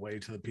respectful way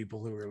to the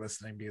people who are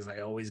listening, because I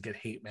always get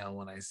hate mail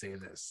when I say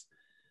this.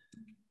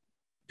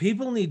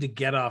 People need to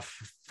get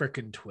off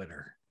frickin'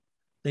 Twitter.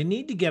 They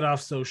need to get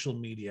off social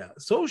media.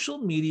 Social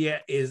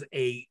media is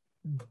a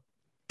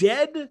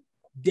dead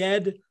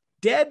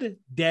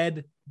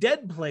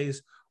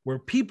place where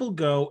people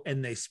go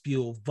and they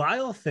spew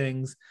vile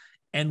things,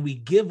 and we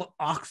give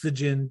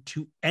oxygen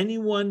to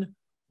anyone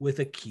with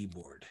a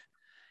keyboard.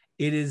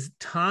 It is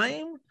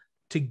time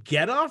to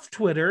get off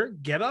Twitter,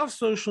 get off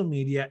social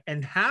media,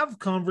 and have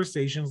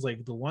conversations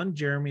like the one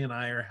Jeremy and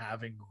I are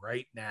having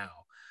right now.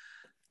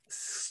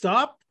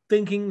 Stop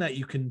thinking that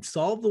you can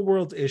solve the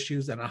world's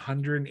issues in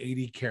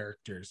 180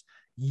 characters.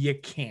 You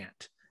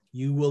can't.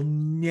 You will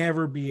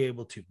never be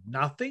able to.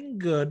 Nothing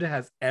good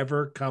has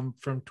ever come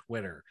from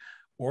Twitter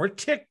or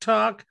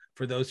TikTok.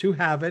 For those who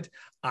have it,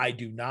 I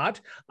do not.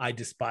 I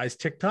despise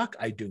TikTok.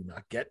 I do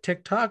not get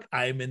TikTok.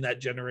 I am in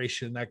that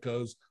generation that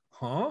goes,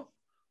 huh?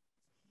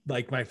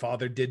 Like my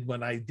father did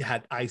when I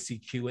had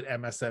ICQ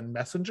and MSN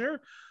Messenger.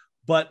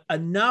 But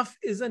enough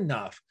is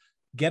enough.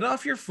 Get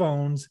off your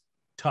phones,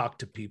 talk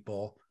to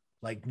people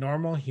like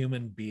normal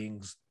human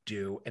beings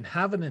do, and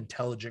have an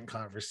intelligent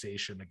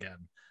conversation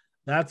again.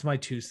 That's my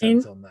 2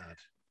 cents on that.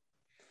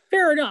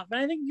 Fair enough.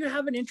 And I think you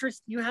have an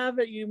interest.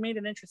 You made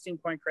an interesting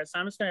point, Chris.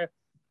 I'm just going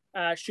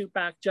to shoot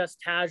back just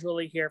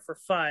casually here for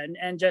fun.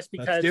 And just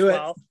because,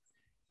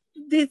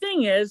 the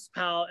thing is,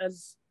 pal,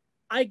 as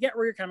I get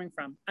where you're coming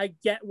from. I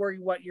get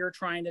what you're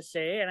trying to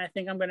say. And I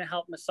think I'm going to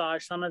help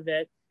massage some of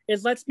it.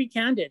 Is let's be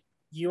candid.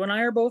 You and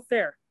I are both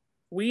there.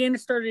 We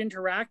started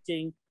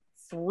interacting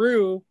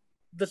through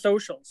the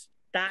socials.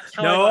 That's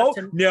how I got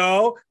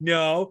to.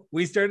 No.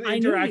 We started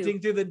interacting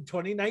through the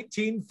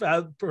 2019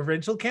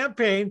 provincial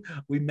campaign.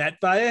 We met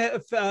via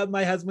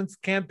my husband's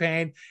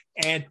campaign,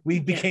 and we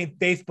became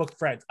Facebook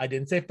friends. I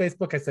didn't say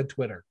Facebook. I said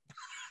Twitter.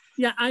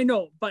 Yeah, I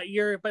know. But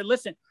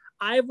listen,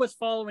 I was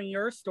following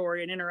your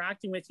story and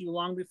interacting with you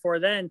long before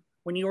then,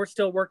 when you were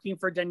still working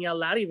for Danielle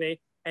Larive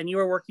and you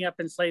were working up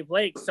in Slave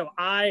Lake. So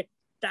I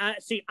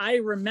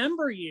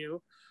remember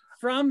you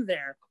from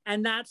there,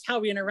 and that's how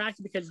we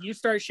interacted, because you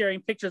started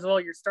sharing pictures of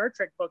all your Star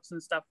Trek books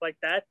and stuff like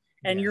that,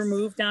 and you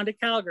moved down to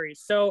Calgary.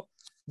 So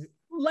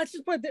let's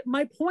just put that.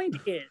 My point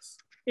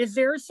is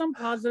there some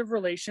positive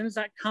relations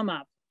that come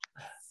up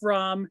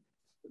from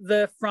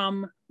the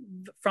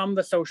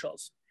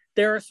socials.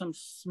 There are some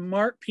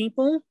smart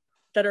people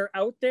that are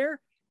out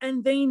there,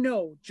 and they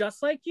know,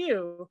 just like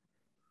you,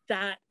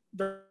 that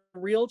the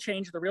real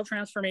change, the real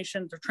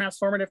transformation, the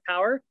transformative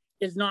power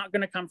is not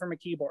going to come from a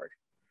keyboard.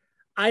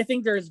 I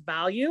think there's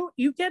value.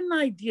 You get an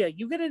idea.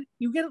 You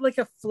get like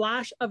a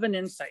flash of an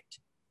insight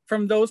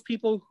from those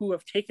people who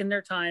have taken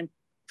their time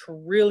to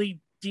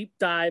really deep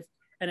dive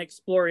and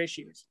explore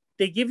issues.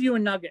 They give you a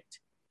nugget,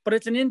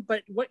 but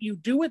but what you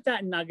do with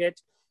that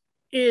nugget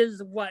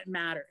is what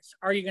matters.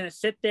 Are you going to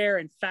sit there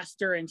and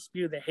fester and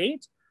spew the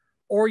hate,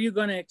 or are you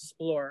going to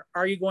explore?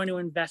 Are you going to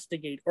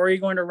investigate? Or are you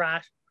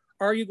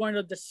going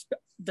to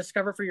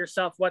discover for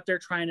yourself what they're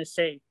trying to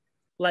say?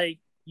 Like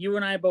you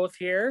and I both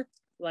here,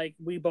 like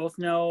we both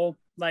know,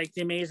 like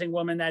the amazing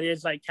woman that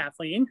is like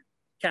Kathleen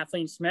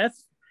Smith.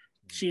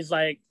 She's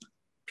like,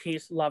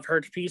 love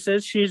her to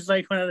pieces. She's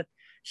like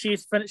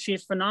she's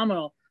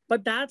phenomenal.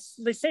 But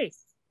they say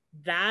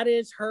that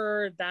is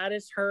her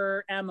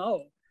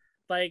MO.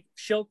 Like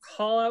she'll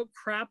call out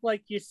crap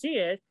like you see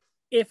it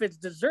if it's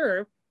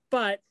deserved,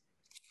 but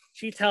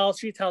she tells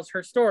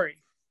her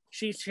story.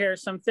 She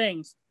shares some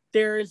things.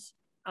 There's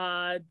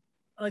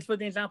let's put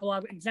the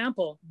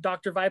example,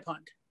 Dr.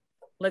 Vipond.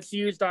 Let's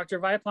use Dr.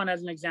 Vipond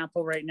as an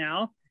example right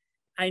now.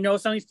 I know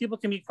some of these people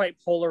can be quite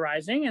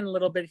polarizing and a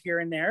little bit here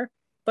and there,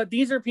 but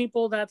these are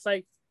people that's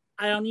like,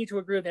 I don't need to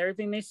agree with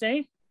everything they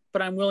say,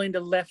 but I'm willing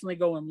to definitely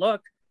go and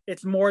look.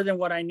 It's more than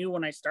what I knew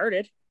when I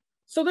started.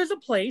 So there's a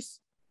place,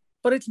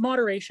 but it's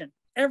moderation.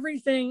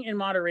 Everything in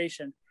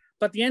moderation.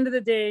 But at the end of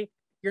the day,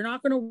 you're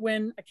not going to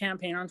win a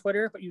campaign on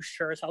Twitter, but you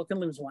sure as hell can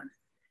lose one.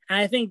 And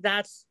I think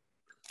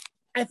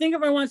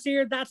if I want to see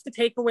here, that's the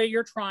takeaway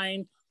you're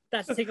trying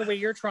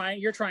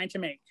to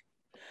make,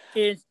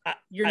 is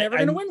you're never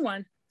going to win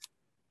one.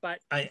 But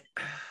I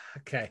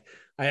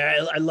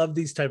love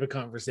these type of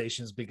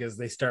conversations because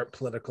they start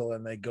political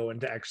and they go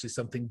into actually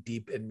something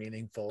deep and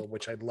meaningful,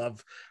 which I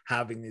love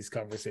having these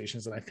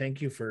conversations. And I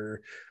thank you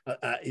for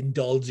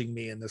indulging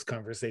me in this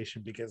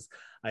conversation, because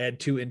I had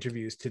 2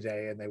 interviews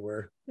today and they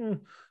were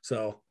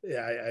so yeah,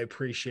 I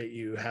appreciate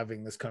you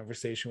having this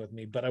conversation with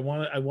me. But I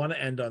want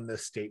to end on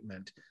this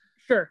statement.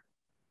 Sure.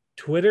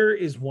 Twitter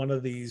is one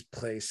of these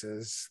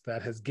places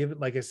that has given,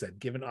 like I said,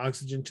 given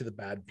oxygen to the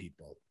bad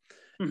people.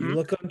 Mm-hmm. You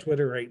look on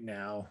Twitter right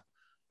now,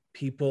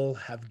 people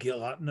have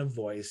gotten a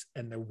voice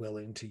and they're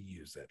willing to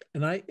use it.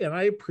 And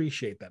I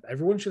appreciate that.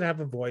 Everyone should have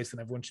a voice and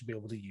everyone should be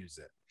able to use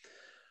it.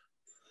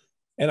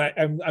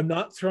 And I'm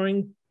not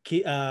throwing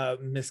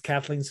Miss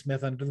Kathleen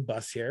Smith under the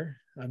bus here.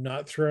 I'm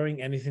not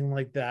throwing anything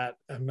like that.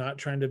 I'm not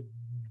trying to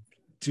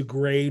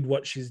degrade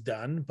what she's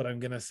done, but I'm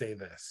going to say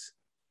this.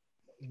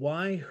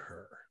 Why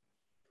her?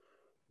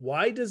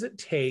 Why does it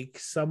take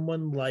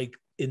someone like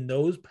in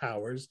those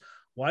powers?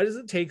 Why does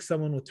it take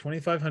someone with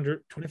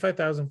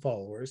 25,000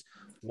 followers?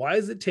 Why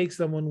does it take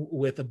someone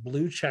with a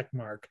blue check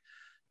mark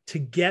to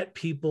get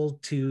people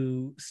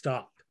to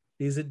stop?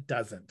 Because it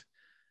doesn't.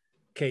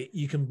 Okay,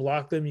 you can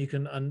block them, you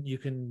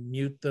can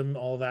mute them,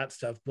 all that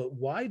stuff. But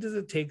why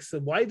doesn't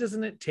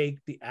it take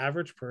the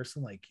average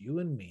person like you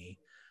and me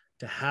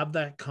to have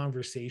that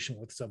conversation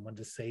with someone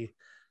to say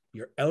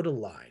you're out of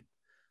line?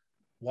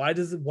 Why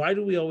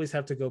do we always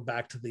have to go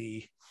back to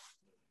the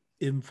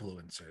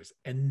influencers?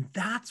 And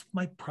that's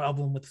my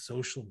problem with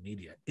social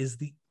media, is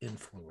the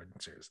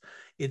influencers.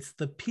 It's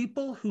the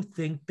people who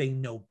think they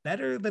know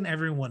better than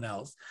everyone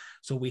else,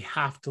 so we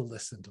have to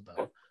listen to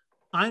them.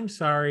 I'm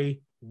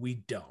sorry,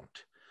 we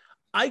don't.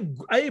 I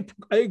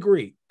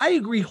agree. I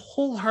agree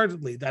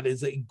wholeheartedly. That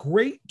is a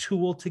great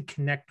tool to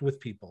connect with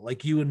people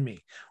like you and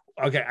me.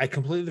 Okay, I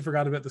completely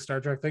forgot about the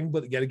Star Trek thing,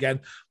 but yet again,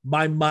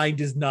 my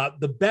mind is not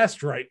the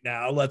best right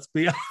now, let's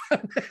be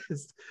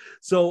honest.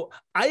 So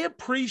I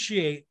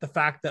appreciate the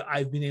fact that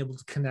I've been able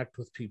to connect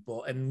with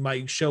people and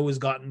my show has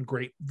gotten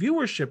great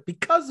viewership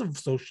because of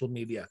social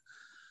media.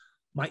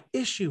 My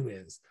issue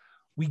is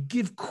we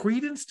give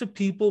credence to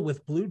people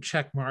with blue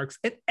check marks,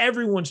 and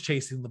everyone's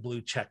chasing the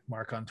blue check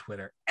mark on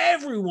Twitter.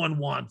 Everyone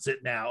wants it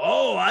now.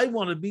 Oh, I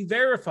want to be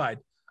verified.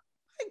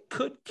 I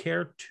could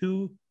care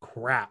 2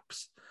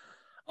 craps.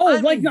 Oh,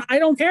 no, I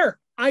don't care.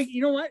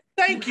 You know what?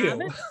 Thank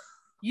you.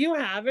 You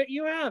have it.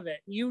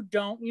 You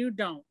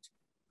don't.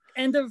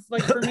 End of,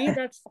 like, for me,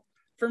 that's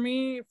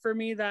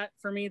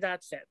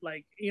it.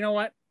 Like, you know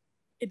what?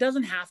 It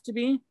doesn't have to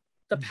be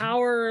the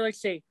power. Like,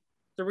 say,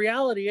 the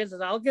reality is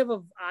I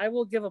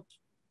will give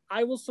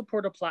I will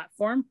support a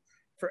platform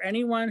for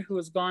anyone who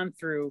has gone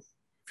through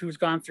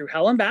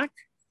hell and back.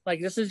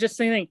 Like, this is just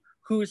saying,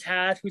 who's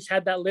had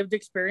that lived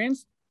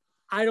experience.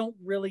 I don't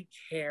really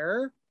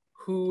care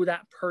who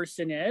that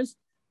person is,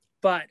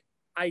 but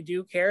I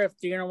do care if,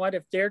 you know what,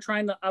 if they're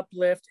trying to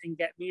uplift and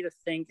get me to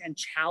think and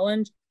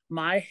challenge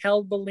my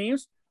held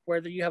beliefs,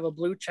 whether you have a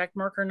blue check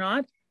mark or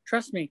not,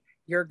 trust me,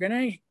 you're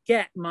gonna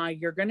get my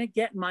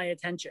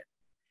attention.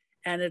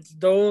 And it's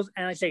those,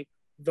 and I say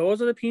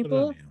those are the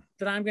people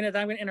that I'm gonna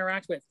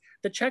interact with.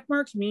 The check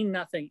marks mean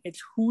nothing.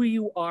 It's who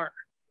you are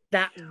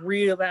that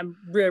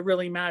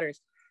really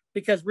matters,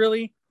 because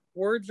really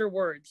words are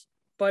words,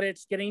 but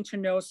it's getting to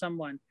know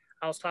someone.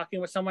 I was talking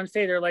with someone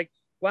today. They're like,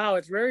 wow,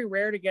 it's very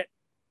rare to get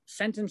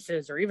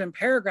sentences or even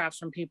paragraphs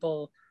from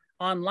people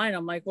online.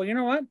 I'm like, well, you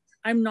know what?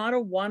 I'm not a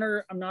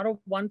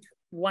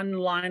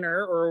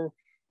one-liner or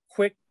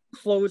quick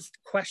closed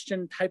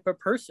question type of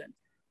person.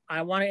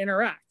 I want to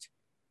interact.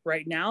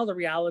 Right now, the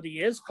reality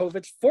is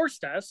COVID's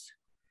forced us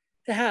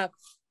to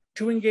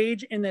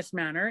engage in this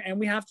manner, and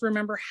we have to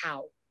remember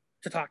how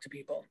to talk to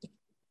people.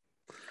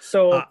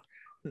 So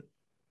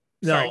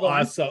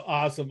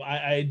awesome.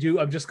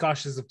 I'm just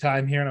cautious of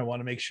time here, and I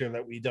want to make sure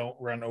that we don't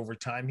run over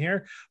time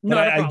here. But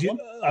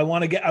I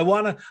want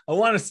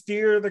to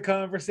steer the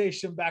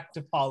conversation back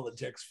to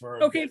politics for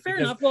a bit, fair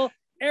enough. Well,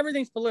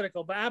 everything's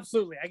political, but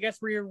absolutely, I guess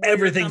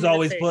everything's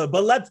always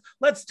political. But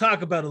let's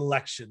talk about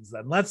elections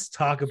then. Let's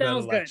talk about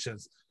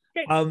elections.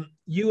 Okay.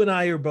 You and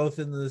I are both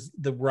in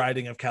the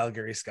riding of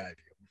Calgary Skyview.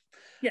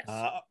 Yes.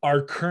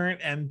 Our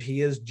current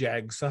MP is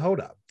Jag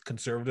Sahota,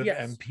 Conservative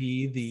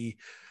MP, the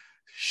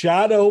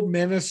shadow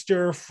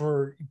minister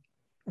for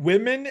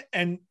women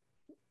and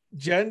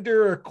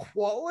gender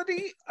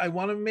equality. I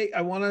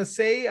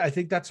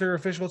think that's her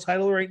official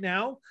title right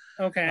now.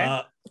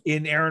 Okay.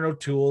 In Aaron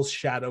O'Toole's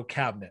shadow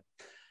cabinet.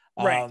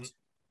 Right.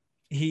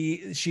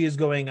 She is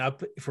going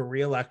up for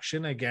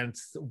re-election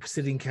against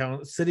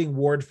sitting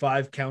Ward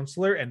 5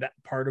 councillor and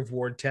part of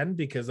Ward 10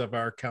 because of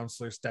our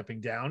councillor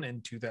stepping down in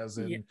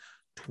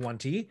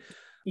 2020.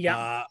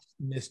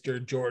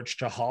 Mr. George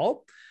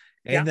Chahal.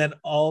 And then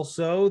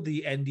also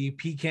the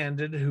NDP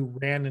candidate who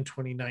ran in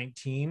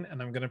 2019,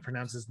 and I'm going to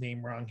pronounce his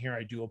name wrong here.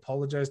 I do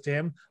apologize to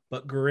him,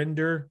 but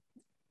Gurinder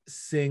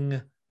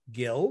Singh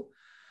Gill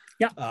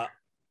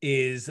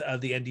is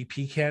the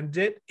NDP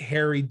candidate.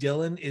 Harry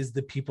Dillon is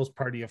the People's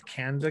Party of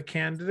Canada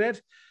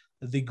candidate.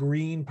 The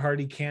Green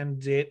Party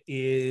candidate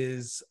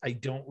is, I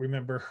don't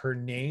remember her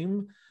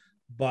name,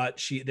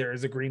 but there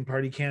is a Green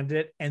Party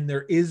candidate, and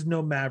there is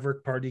no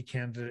Maverick Party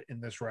candidate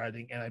in this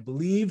riding. And I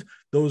believe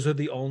those are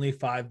the only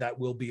 5 that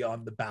will be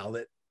on the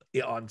ballot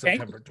on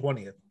September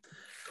 20th.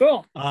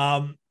 Cool.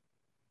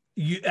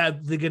 You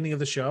at the beginning of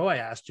the show, I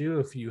asked you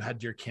if you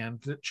had your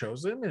candidate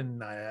chosen,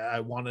 and I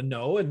want to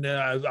know, and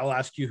I'll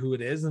ask you who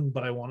it is,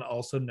 but I want to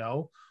also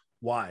know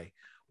why.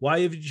 Why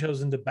have you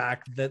chosen to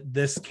back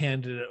this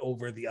candidate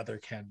over the other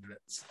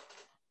candidates?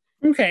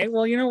 Okay,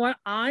 well, you know what?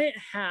 I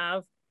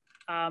have,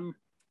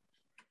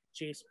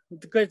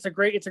 it's a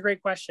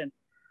great question.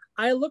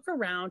 I look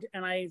around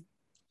and I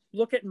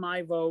look at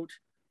my vote,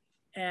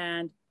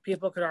 and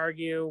people could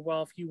argue,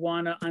 well, if you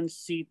want to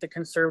unseat the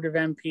Conservative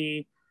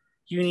MP,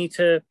 you need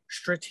to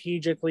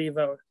strategically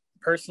vote.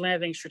 Personally, I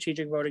think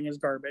strategic voting is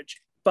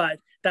garbage, but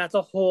that's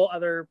a whole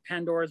other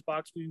Pandora's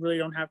box we really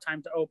don't have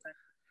time to open.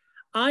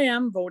 I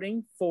am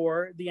voting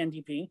for the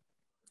NDP.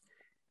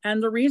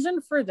 And the reason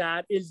for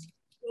that is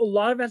a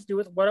lot of it has to do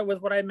with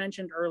what I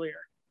mentioned earlier.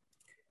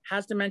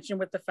 Has to mention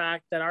with the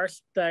fact that our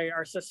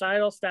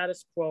societal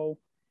status quo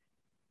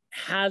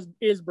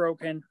is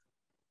broken,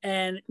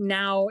 and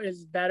now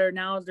is better.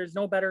 Now there's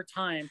no better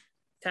time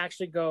to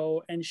actually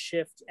go and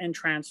shift and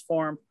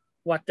transform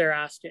what they're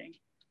asking.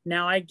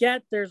 Now, I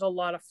get there's a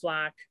lot of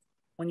flack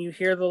when you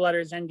hear the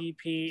letters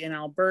NDP in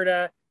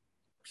Alberta.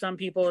 Some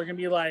people are going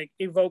to be like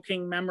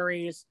evoking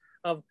memories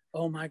of,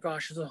 oh my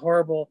gosh, this is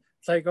horrible.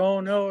 It's like, oh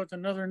no, it's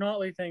another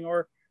Notley thing,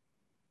 or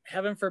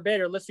heaven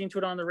forbid, or listening to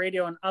it on the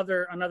radio on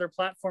other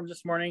platforms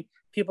this morning,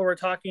 people were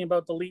talking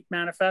about the LEAP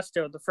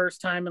manifesto. The first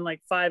time in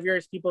like 5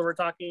 years, people were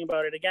talking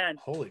about it again.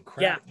 Holy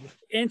crap. Yeah,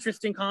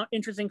 interesting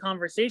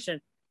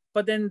conversation.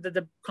 But then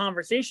the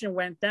conversation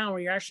went down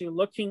when you're actually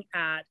looking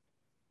at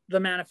the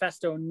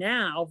manifesto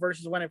now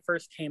versus when it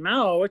first came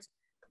out.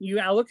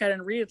 I look at it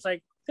and read, it's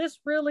like, this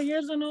really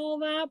isn't all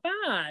that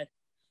bad.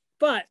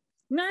 But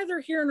neither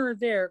here nor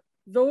there.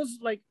 Those,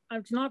 like,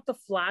 it's not the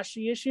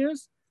flashy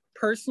issues.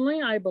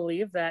 Personally, I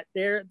believe that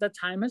the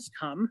time has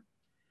come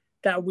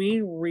that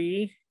we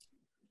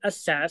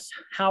reassess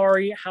how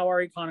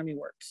our economy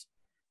works,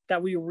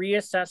 that we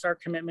reassess our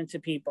commitment to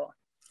people.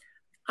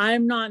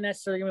 I'm not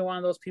necessarily going to be one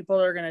of those people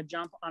that are going to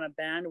jump on a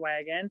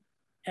bandwagon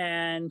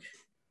and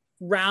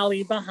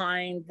rally in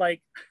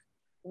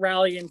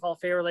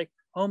favor, like,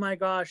 oh my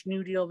gosh,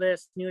 New Deal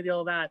this, New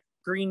Deal that,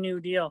 Green New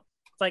Deal.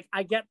 It's like,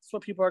 I get that's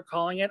what people are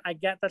calling it. I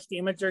get that's the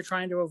image they're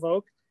trying to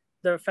evoke.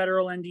 The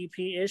federal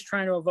NDP is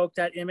trying to evoke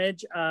that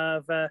image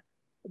of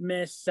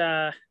Miss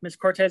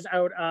Cortez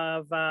out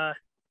of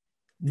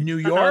New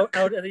York.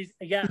 Out of these,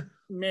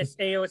 Miss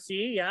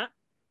AOC, yeah.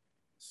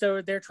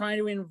 So they're trying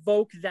to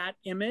invoke that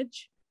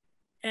image.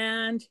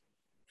 And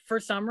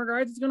for some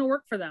regards, it's going to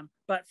work for them.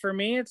 But for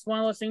me, it's one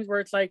of those things where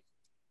it's like,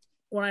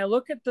 when I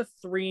look at the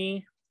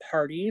three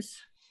parties,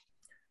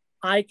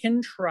 I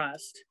can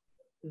trust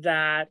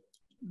that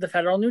the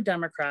federal New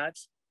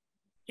Democrats,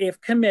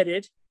 if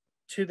committed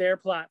to their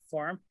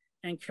platform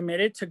and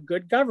committed to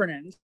good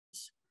governance,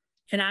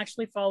 can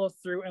actually follow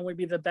through and would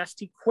be the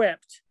best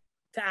equipped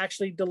to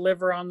actually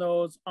deliver on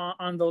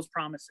those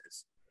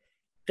promises.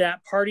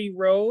 That party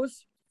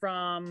rose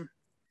from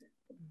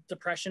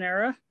Depression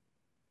era,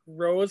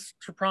 rose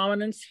to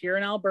prominence here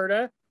in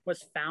Alberta,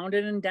 was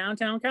founded in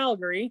downtown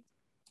Calgary,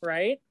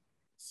 right?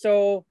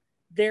 So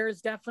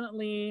there's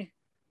definitely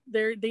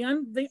they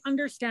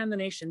understand the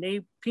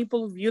nation.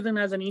 People view them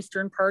as an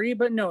Eastern party,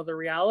 but no, the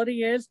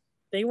reality is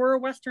they were a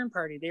Western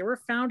party. They were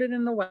founded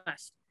in the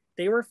West.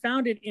 They were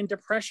founded in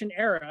Depression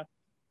era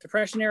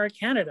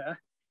Canada,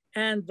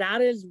 and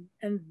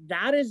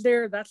that's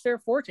their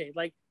forte.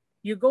 Like,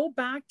 you go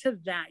back to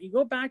that, you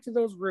go back to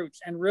those roots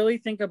and really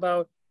think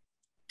about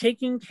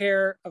taking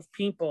care of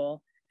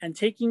people and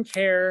taking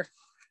care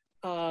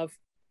of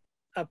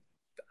an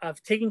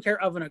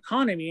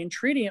economy and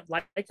treating it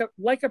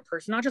like a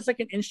person, not just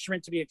like an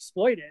instrument to be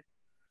exploited,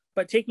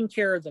 but taking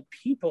care of the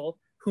people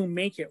who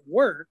make it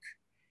work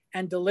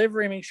and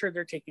delivering, make sure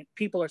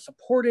people are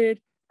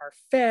supported, are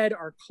fed,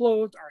 are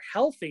clothed, are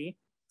healthy.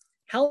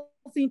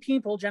 Healthy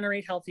people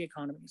generate healthy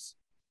economies,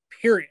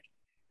 period.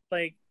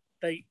 Like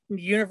the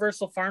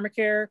universal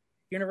pharmacare,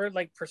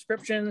 like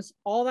prescriptions,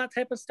 all that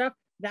type of stuff,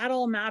 that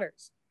all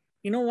matters.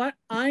 You know what?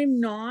 I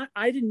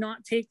did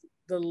not take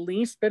the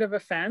least bit of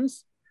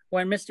offense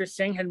when Mr.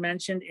 Singh had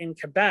mentioned in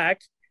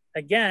Quebec,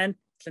 again,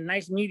 it's a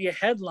nice media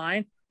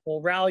headline,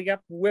 we'll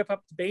whip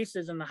up the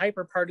bases and the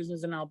hyper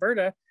partisans in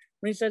Alberta,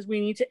 when he says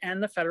we need to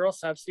end the federal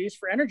subsidies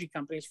for energy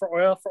companies, for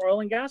oil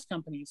and gas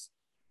companies.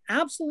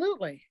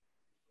 Absolutely.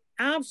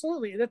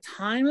 Absolutely. The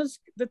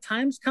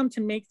time's come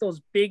to make those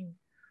big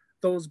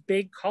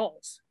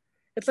calls.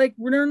 It's like,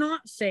 we're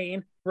not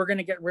saying we're going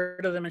to get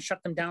rid of them and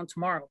shut them down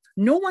tomorrow.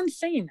 No one's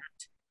saying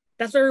that.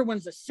 That's what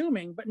everyone's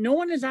assuming, but no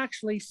one is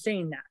actually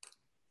saying that.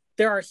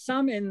 There are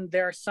some in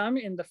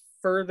the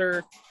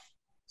further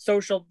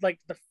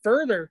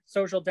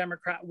social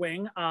democrat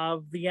wing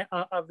of the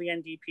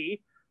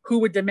NDP who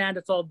would demand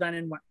it's all done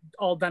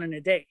in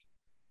a day.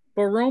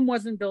 But Rome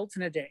wasn't built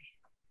in a day.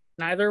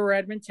 Neither were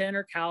Edmonton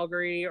or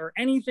Calgary or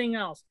anything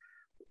else.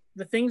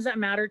 The things that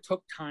matter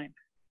took time.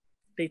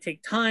 They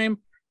take time.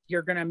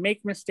 You're going to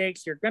make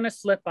mistakes. You're going to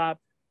slip up.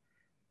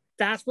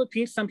 That's what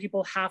some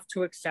people have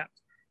to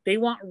accept. They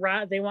want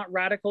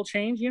radical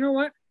change. You know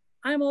what?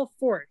 I'm all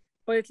for it,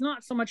 but it's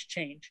not so much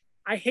change.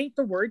 I hate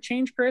the word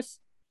change, Chris.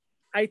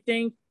 I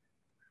think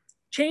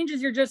change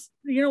is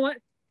you know what?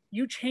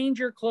 You change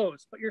your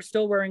clothes, but you're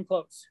still wearing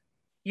clothes.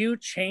 You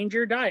change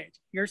your diet.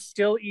 You're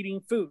still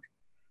eating food.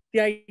 The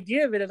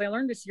idea of it, as I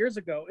learned this years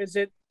ago, is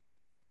that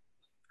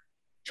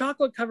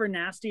chocolate covered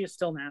nasty is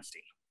still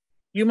nasty.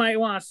 You might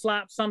want to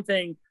slap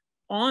something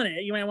on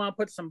it. You might want to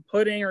put some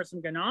pudding or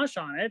some ganache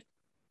on it.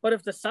 But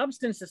if the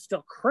substance is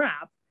still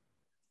crap,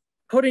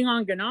 putting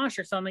on ganache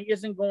or something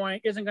isn't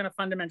going to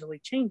fundamentally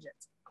change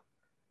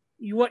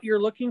it. What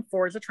you're looking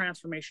for is a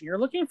transformation. You're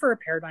looking for a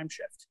paradigm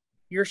shift.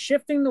 You're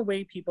shifting the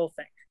way people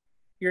think.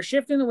 You're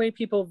shifting the way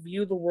people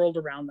view the world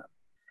around them.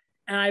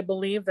 And I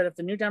believe that if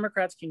the New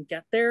Democrats can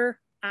get their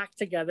act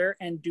together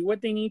and do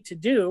what they need to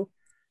do,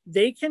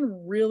 they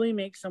can really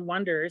make some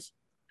wonders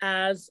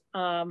as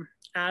a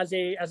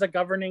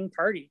governing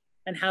party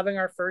and having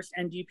our first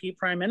NDP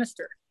prime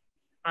minister.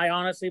 I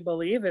honestly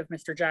believe if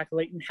Mr. Jack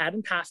Layton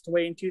hadn't passed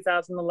away in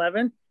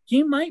 2011,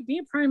 he might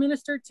be prime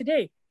minister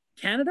today.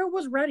 Canada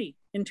was ready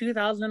in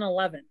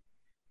 2011.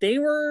 They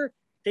were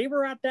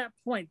at that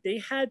point. They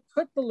had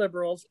put the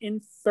Liberals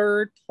in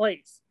third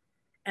place.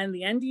 And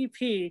the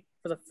NDP,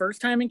 for the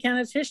first time in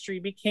Canada's history,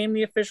 became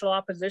the official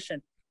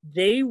opposition.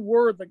 They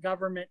were the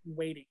government in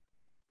waiting.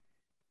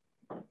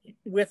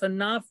 With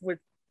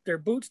their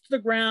boots to the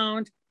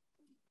ground,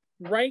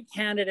 right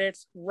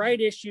candidates, right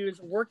issues,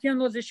 working on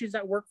those issues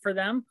that work for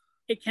them,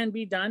 it can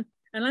be done.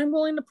 And I'm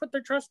willing to put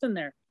their trust in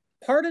there.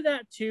 Part of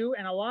that too,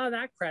 and a lot of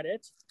that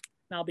credit,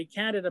 and I'll be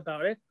candid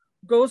about it,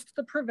 goes to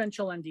the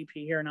provincial NDP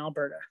here in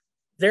Alberta.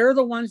 They're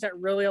the ones that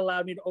really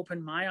allowed me to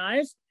open my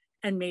eyes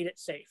and made it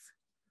safe.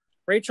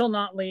 Rachel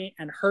Notley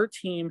and her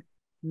team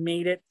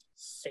made it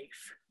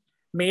safe,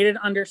 made it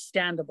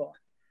understandable.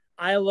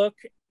 I look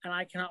and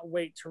I cannot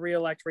wait to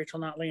re-elect Rachel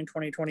Notley in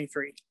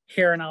 2023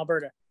 here in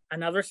Alberta.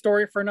 Another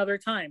story for another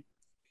time.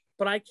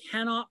 But I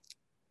cannot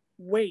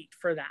wait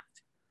for that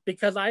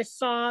because I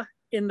saw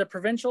in the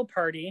provincial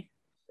party,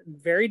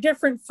 very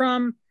different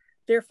from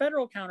their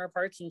federal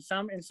counterparts in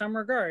some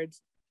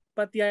regards,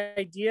 but the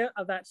idea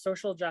of that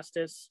social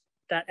justice,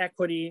 that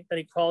equity, that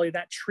equality,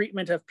 that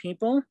treatment of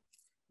people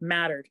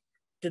mattered.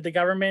 Did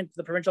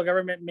the provincial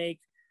government make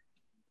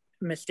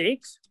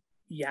mistakes?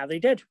 Yeah, they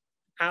did.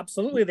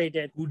 Absolutely, they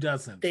did. Who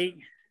doesn't?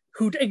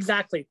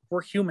 Exactly.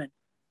 We're human.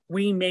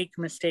 We make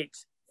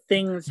mistakes.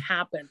 Things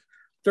happen.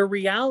 The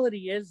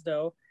reality is,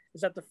 though,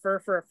 is that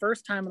for a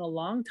first time in a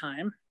long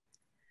time,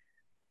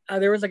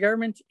 there was a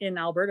government in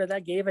Alberta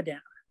that gave a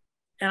damn.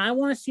 And I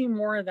want to see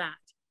more of that.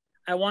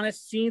 I want to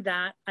see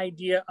that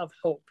idea of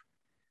hope.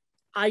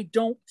 I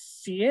don't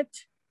see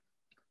it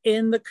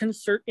in the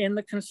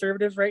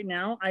Conservatives right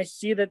now. I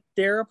see that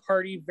they're a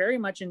party very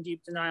much in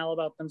deep denial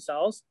about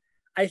themselves.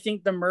 I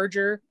think the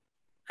merger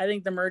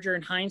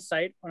in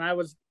hindsight, when I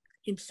was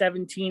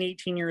 17,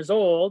 18 years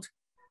old,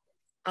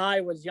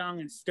 I was young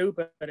and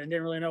stupid and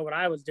didn't really know what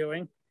I was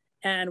doing,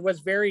 and was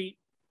very,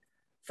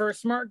 for a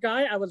smart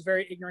guy, I was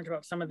very ignorant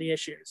about some of the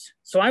issues.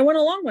 So I went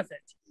along with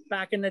it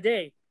back in the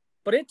day.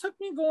 But it took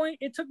me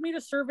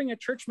to serving a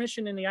church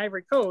mission in the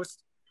Ivory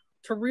Coast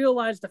to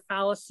realize the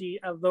fallacy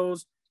of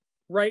those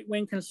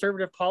right-wing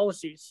conservative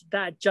policies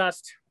that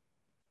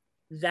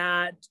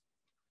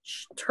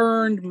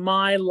turned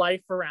my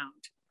life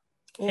around.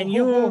 Let's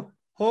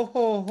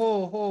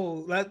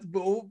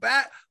go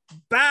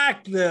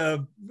back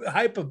the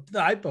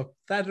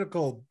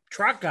hypothetical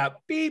truck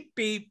up. Beep,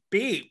 beep,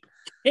 beep.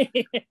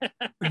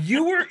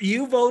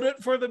 You voted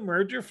for the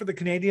merger for the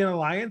Canadian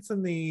Alliance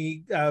and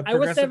the I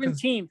was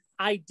 17.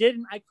 I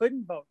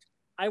couldn't vote.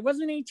 I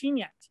wasn't 18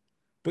 yet.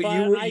 But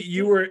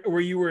you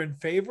were in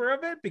favor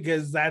of it,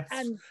 because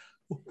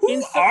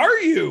who are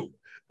you?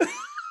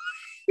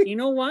 You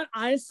know what?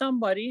 As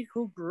somebody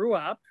who grew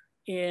up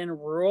in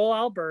rural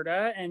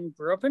Alberta and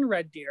grew up in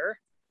Red Deer,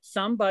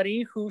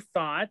 somebody who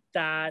thought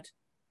that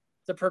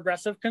the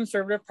Progressive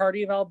Conservative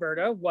Party of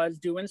Alberta was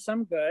doing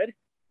some good,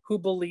 who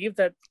believed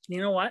that,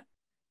 you know what,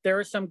 there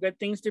were some good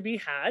things to be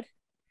had,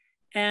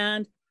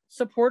 and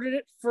supported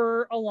it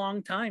for a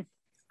long time.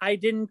 I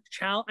didn't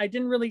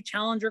really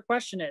challenge or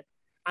question it.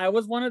 I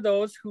was one of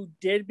those who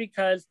did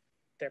because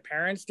their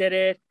parents did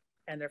it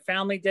and their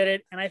family did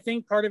it. And I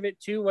think part of it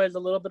too was a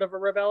little bit of a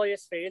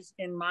rebellious phase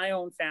in my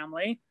own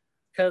family,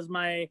 because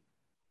my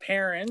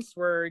parents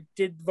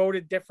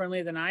voted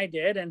differently than I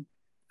did, and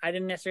I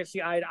didn't necessarily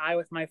see eye to eye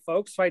with my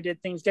folks, so I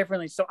did things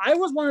differently. So I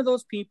was one of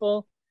those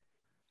people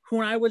who,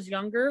 when I was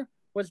younger,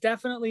 was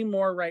definitely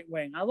more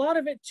right-wing. A lot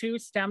of it too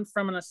stemmed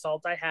from an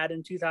assault I had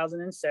in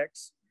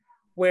 2006,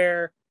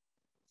 where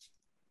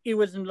it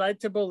was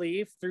led to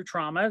believe through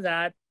trauma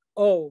that,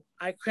 oh,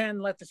 I can't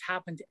let this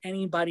happen to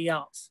anybody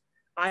else.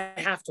 I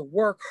have to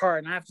work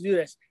hard and I have to do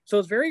this. So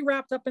it's very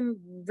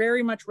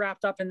much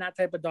wrapped up in that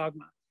type of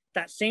dogma,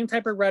 that same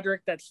type of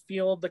rhetoric that's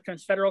fueled the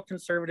federal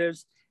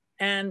Conservatives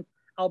and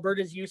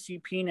Alberta's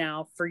UCP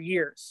now for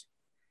years.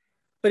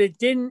 But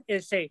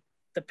the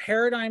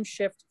paradigm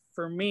shift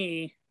for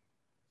me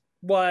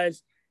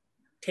was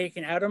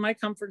taken out of my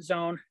comfort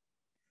zone,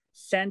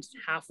 sent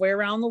halfway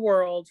around the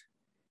world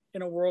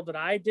in a world that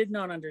I did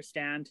not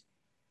understand.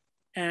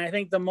 And I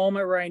think the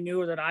moment where I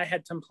knew that I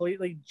had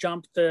completely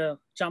jumped the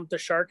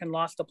shark and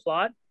lost the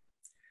plot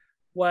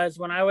was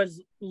when I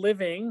was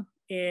living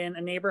in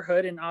a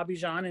neighborhood in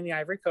Abidjan in the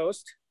Ivory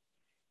Coast.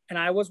 And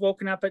I was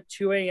woken up at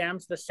 2 a.m.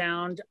 to the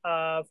sound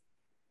of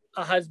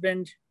a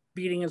husband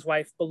beating his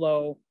wife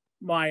below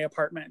my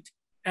apartment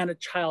and a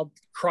child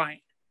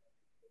crying.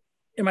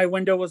 And my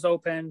window was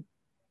open.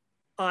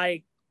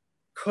 I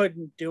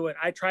couldn't do it.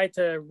 I tried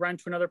to run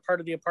to another part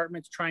of the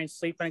apartment to try and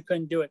sleep, and I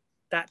couldn't do it.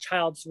 That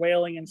child's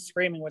wailing and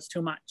screaming was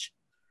too much.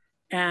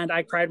 And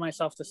I cried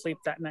myself to sleep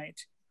that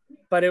night.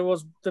 But it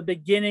was the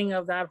beginning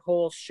of that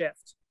whole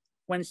shift,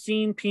 when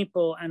seeing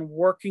people and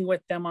working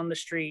with them on the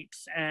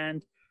streets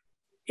and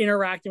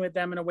interacting with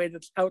them in a way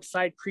that's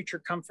outside creature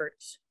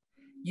comforts.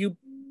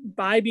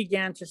 I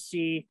began to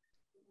see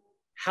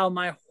how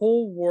my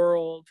whole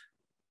world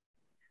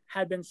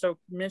had been so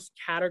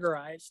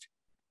miscategorized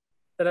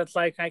that it's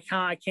like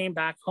I came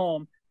back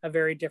home a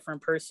very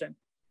different person.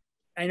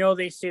 I know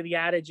they say the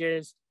adage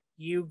is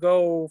you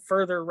go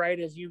further right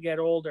as you get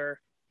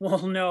older.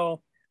 Well,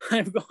 no,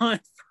 I've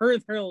gone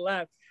further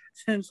left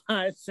since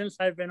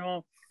I've been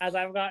home. As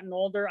I've gotten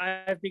older,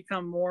 I've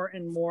become more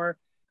and more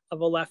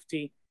of a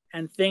lefty,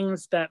 and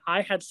things that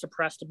I had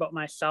suppressed about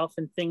myself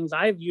and things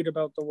I viewed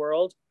about the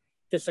world,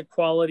 this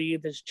equality,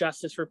 this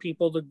justice for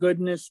people, the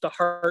goodness,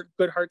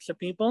 good hearts of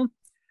people,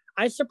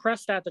 I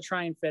suppressed that to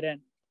try and fit in.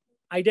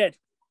 I did.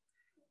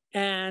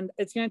 And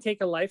it's going to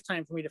take a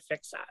lifetime for me to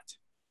fix that.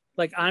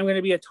 Like, I'm going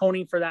to be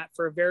atoning for that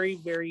for a very,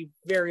 very,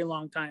 very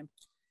long time.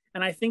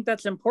 And I think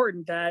that's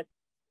important to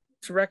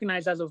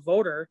recognize as a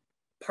voter.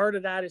 Part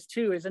of that is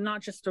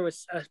not just to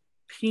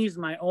appease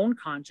my own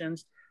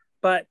conscience,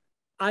 but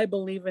I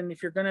believe in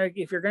if you're going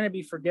to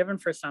be forgiven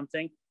for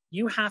something,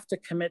 you have to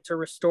commit to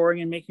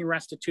restoring and making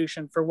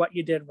restitution for what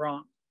you did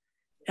wrong.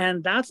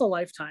 And that's a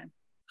lifetime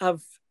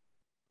of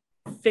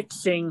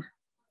fixing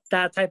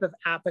that type of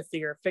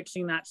apathy or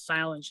fixing that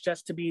silence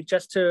just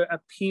to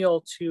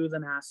appeal to the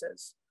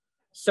masses.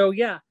 So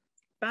yeah,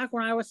 back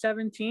when I was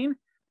 17,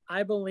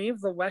 I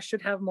believe the West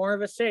should have more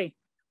of a say.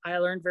 I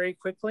learned very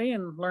quickly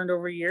and learned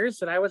over years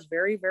that I was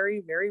very,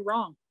 very, very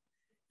wrong.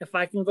 If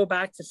I can go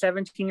back to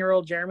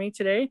 17-year-old Jeremy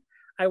today,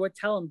 I would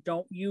tell him,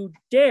 don't you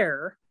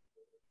dare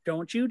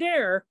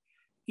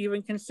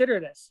even consider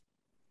this.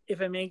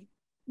 If it may,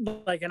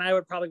 and I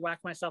would probably whack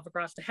myself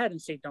across the head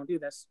and say, don't do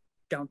this.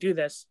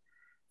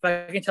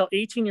 If I can tell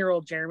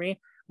 18-year-old Jeremy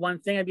one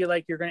thing, I'd be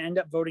like, you're going to end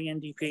up voting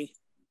NDP.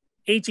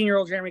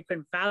 18-year-old Jeremy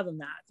couldn't fathom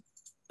that.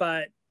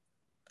 But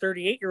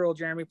 38-year-old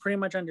Jeremy pretty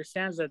much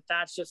understands that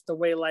that's just the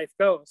way life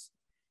goes.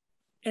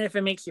 And if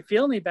it makes you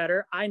feel any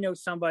better, I know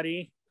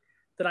somebody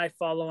that I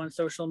follow on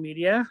social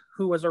media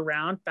who was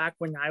around back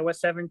when I was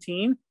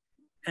 17,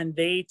 and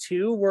they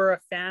too were a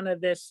fan of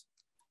this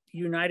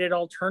United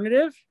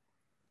Alternative,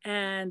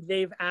 and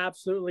they've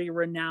absolutely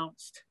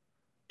renounced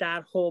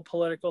that whole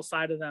political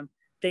side of them.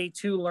 They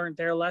too learned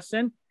their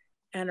lesson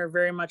and are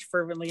very much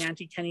fervently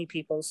anti-Kenny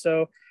people.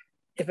 So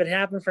if it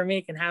happened for me,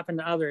 it can happen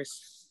to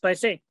others. But I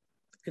say,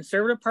 the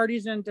Conservative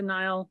Party's in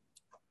denial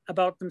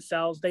about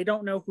themselves. They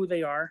don't know who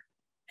they are,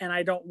 and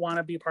I don't want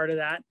to be part of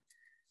that.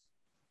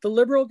 The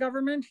Liberal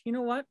government, you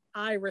know what?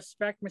 I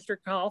respect Mr.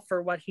 Call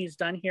for what he's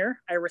done here.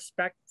 I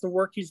respect the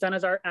work he's done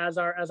as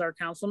our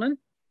councilman.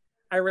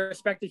 I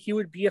respect that he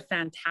would be a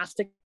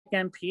fantastic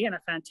MP and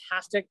a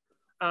fantastic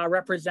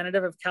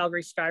representative of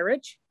Calgary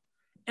Skyridge.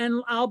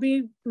 And I'll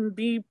be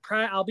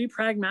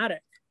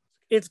pragmatic.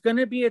 It's going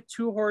to be a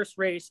 2-horse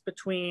race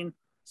between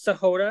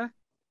Sahota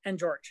and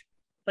George.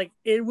 Like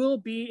it'll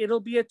be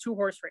a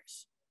 2-horse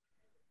race.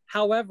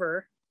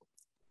 However,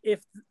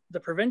 if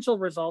the provincial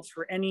results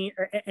for any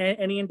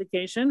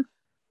indication,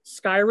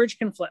 Skyridge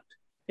can flip.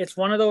 It's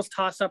one of those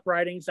toss-up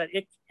ridings that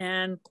it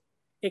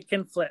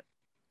can flip.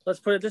 Let's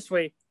put it this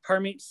way: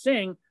 Harmeet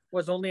Singh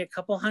was only a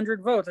couple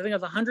hundred votes. I think it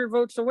was 100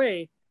 votes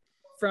away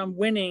from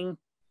winning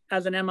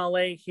as an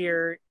MLA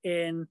here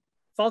in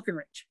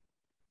Falconridge.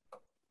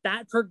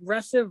 That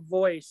progressive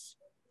voice,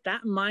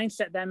 that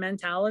mindset, that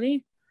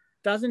mentality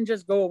doesn't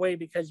just go away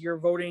because you're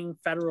voting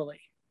federally.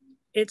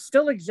 It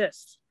still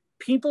exists.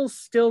 People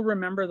still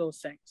remember those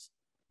things.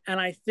 And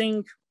I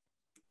think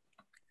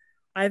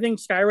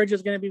Skyridge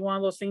is going to be one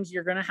of those things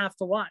you're going to have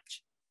to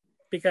watch,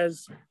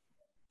 because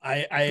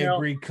I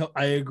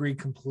agree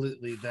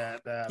completely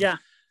that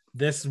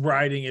this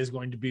riding is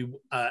going to be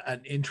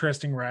an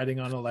interesting riding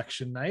on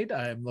election night.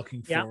 I'm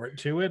looking forward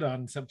to it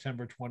on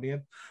September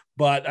 20th,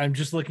 but I'm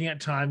just looking at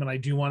time, and I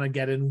do want to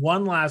get in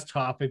one last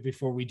topic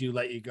before we do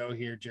let you go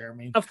here,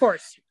 Jeremy. Of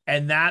course.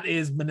 And that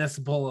is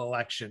municipal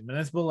election.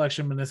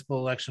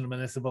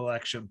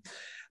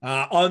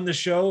 On the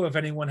show, if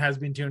anyone has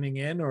been tuning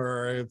in,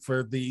 or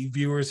for the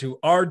viewers who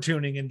are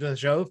tuning into the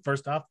show,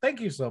 first off,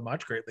 thank you so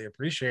much. Greatly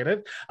appreciate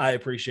it. I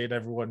appreciate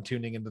everyone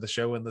tuning into the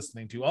show and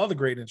listening to all the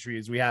great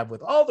interviews we have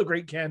with all the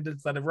great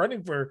candidates that are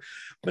running for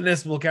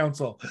municipal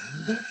council.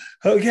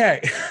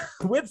 Okay,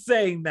 with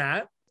saying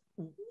that,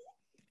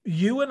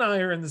 you and I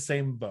are in the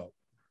same boat.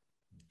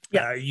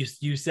 Yeah,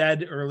 you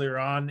said earlier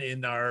on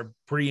in our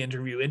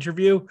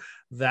pre-interview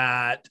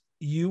that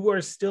you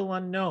are still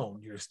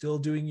unknown. You're still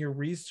doing your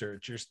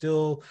research. You're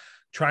still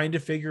trying to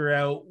figure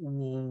out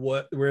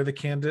where the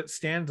candidate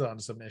stands on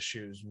some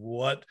issues,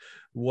 what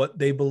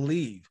they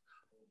believe.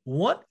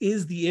 What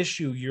is the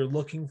issue you're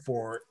looking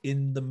for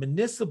in the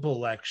municipal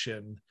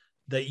election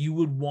that you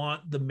would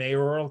want the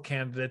mayoral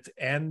candidates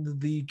and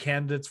the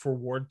candidates for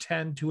Ward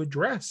 10 to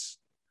address?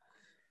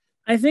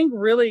 I think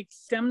really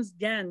stems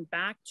again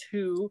back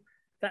to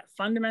that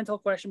fundamental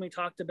question we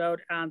talked about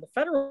on the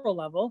federal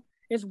level,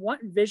 is what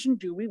vision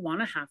do we want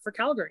to have for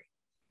Calgary?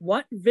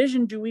 What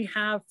vision do we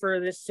have for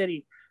this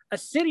city? A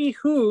city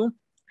who,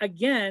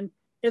 again,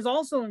 is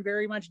also in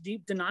very much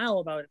deep denial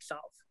about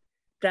itself,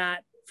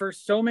 that for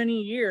so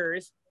many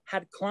years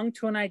had clung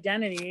to an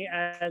identity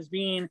as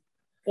being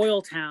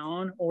oil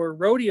town or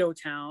rodeo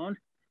town.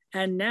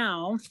 And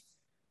now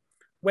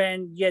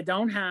when you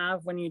don't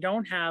have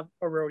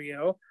a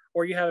rodeo,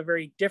 or you have a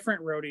very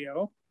different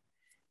rodeo,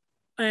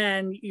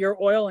 and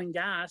your oil and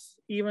gas,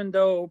 even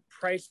though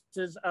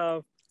prices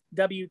of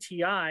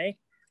WTI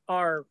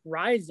are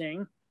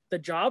rising, the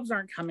jobs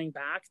aren't coming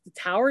back, the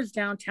towers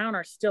downtown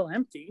are still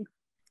empty,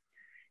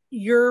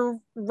 you're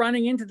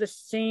running into the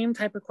same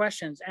type of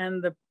questions.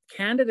 And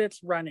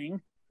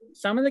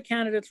some of the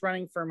candidates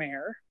running for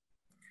mayor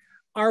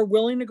are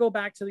willing to go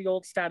back to the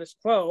old status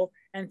quo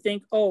and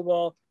think, oh,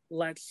 well,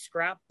 let's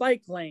scrap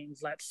bike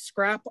lanes, let's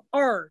scrap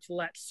art,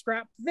 let's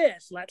scrap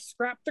this, let's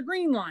scrap the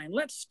green line,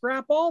 let's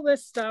scrap all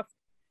this stuff,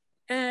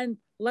 and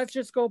let's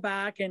just go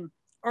back and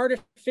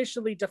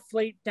artificially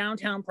deflate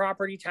downtown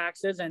property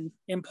taxes and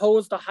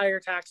impose the higher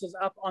taxes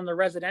up on the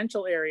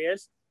residential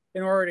areas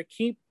in order to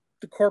keep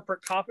the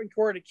corporate coffers, in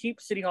order to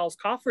keep City Hall's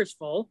coffers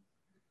full.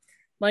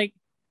 Like,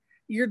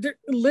 you're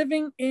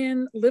living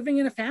in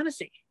a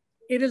fantasy.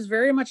 It is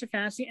very much a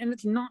fantasy, and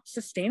it's not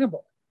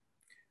sustainable.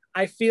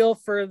 I feel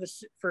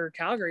for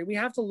Calgary, we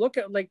have to look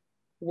at, like,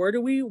 where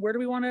do we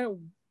want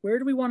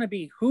to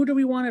be? Who do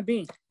we want to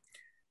be?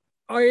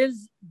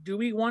 Do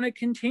we want to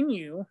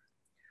continue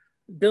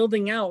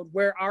building out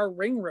where our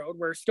ring road,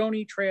 where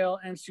Stony Trail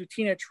and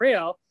Sutina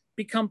Trail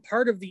become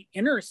part of the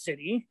inner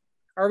city?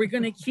 Are we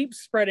going to keep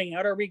spreading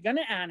out? Are we going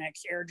to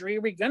annex Airdrie?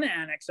 Are we going to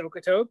annex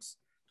Okotoks?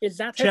 Is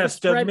that type of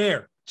spread?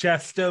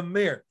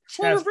 Chestermere.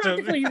 Well, we're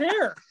practically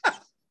there.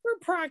 We're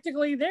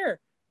practically there.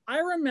 I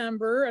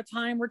remember a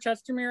time where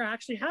Chestermere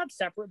actually had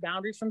separate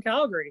boundaries from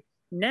Calgary.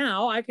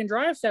 Now I can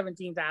drive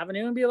 17th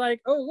Avenue and be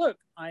like, oh, look,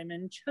 I'm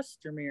in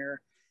Chestermere.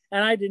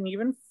 And I didn't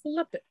even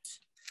flip it.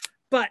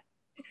 But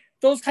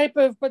those type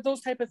of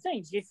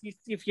things, if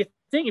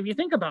you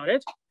think about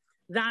it,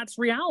 that's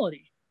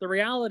reality. The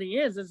reality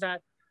is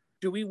that,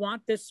 do we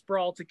want this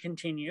sprawl to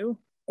continue,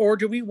 or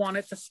do we want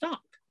it to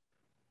stop?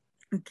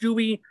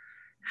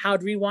 How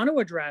do we want to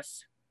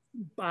address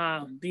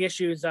the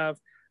issues of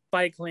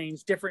bike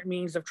lanes, different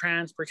means of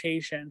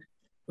transportation,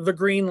 the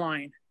Green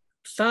Line?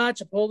 Such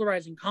a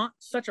polarizing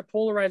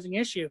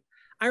issue.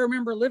 I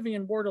remember living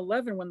in Ward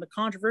 11 when the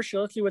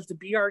controversial issue was the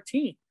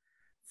BRT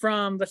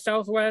from the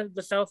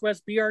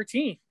Southwest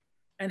BRT,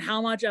 and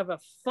how much of a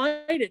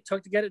fight it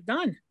took to get it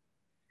done,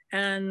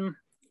 and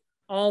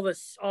all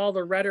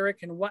the rhetoric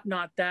and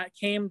whatnot that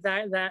came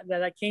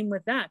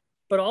with that.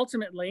 But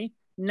ultimately,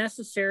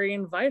 necessary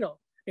and vital.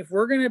 If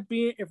we're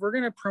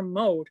gonna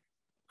promote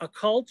a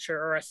culture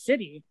or a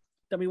city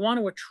that we want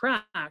to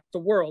attract the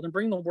world and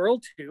bring the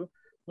world to,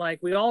 like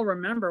we all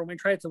remember when we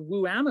tried to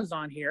woo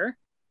Amazon here,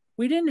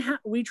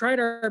 we tried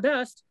our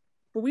best,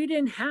 but we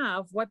didn't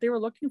have what they were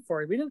looking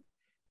for.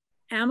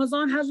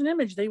 Amazon has an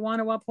image they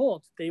want to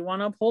uphold. They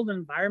want to uphold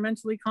an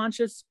environmentally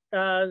conscious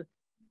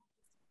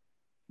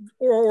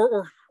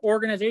or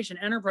organization,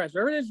 enterprise,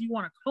 whatever it is you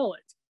want to call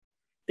it.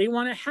 They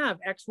want to have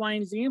X, Y,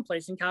 and Z in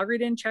place, and Calgary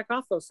didn't check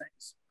off those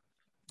things.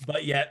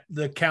 But yet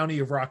the county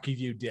of Rocky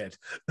View did.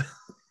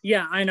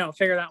 Yeah, I know.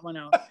 Figure that one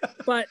out.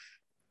 But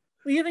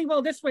you think,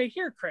 well, this way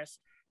here, Chris.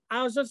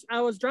 I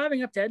was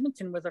driving up to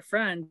Edmonton with a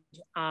friend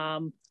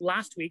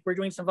last week. We're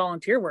doing some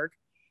volunteer work,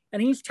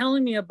 and he's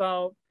telling me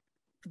about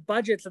the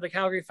budgets of the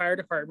Calgary Fire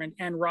Department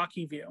and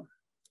Rocky View.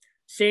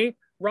 See,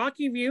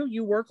 Rocky View,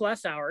 you work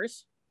less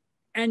hours,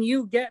 and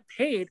you get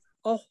paid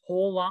a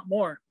whole lot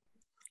more.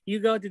 You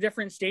go to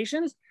different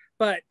stations,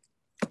 but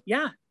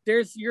yeah,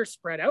 you're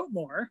spread out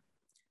more,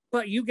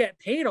 but you get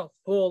paid a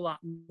whole lot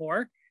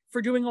more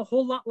for doing a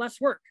whole lot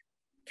less work.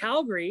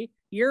 Calgary,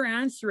 you're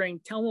answering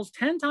almost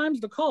 10 times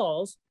the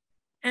calls,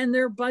 and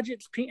their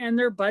budget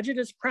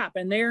is crap,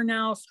 and they're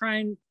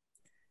trying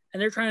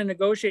to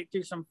negotiate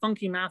through some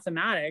funky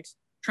mathematics,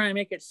 trying to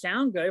make it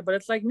sound good, but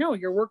it's like, no,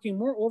 you're working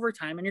more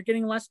overtime and you're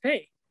getting less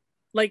pay.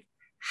 Like,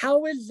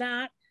 how is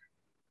that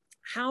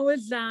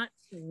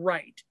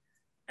right?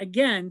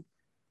 Again,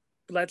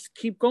 let's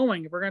keep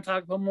going. If we're going to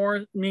talk about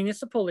more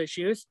municipal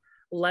issues,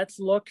 let's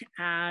look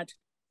at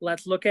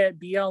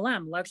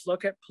BLM. Let's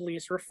look at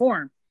police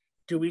reform.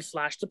 Do we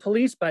slash the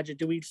police budget?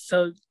 Do we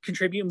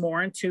contribute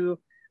more into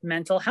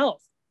mental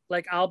health?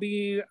 Like, I'll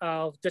be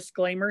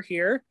disclaimer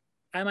here,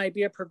 I might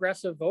be a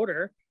progressive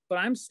voter, but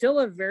I'm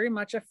still very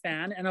much a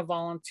fan and a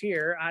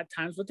volunteer at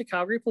times with the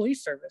Calgary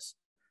Police Service.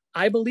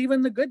 I believe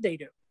in the good they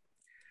do.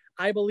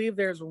 I believe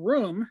there's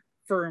room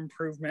for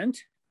improvement.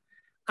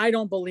 I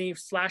don't believe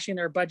slashing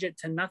their budget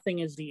to nothing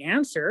is the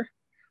answer,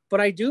 but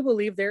I do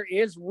believe there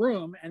is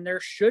room, and there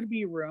should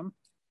be room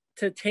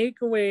to take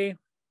the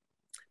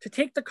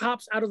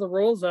cops out of the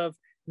roles of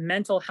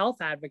mental health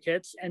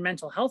advocates and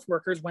mental health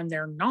workers when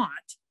they're not,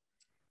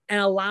 and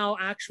allow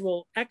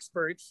actual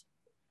experts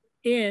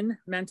in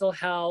mental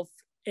health,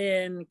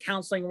 in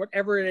counseling,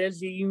 whatever it is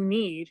that you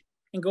need,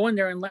 and go in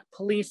there and let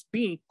police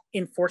be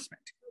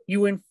enforcement.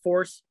 You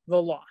enforce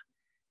the law.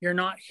 You're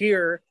not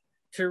here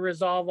to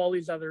resolve all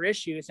these other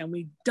issues, and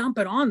we dump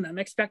it on them,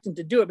 expect them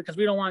to do it because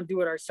we don't want to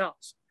do it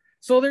ourselves.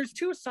 So there's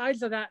two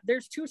sides of that.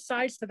 There's two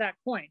sides to that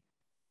coin.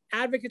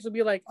 Advocates will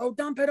be like, oh,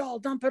 dump it all.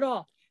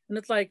 And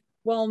it's like,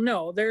 well,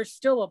 no, there's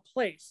still a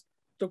place.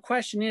 The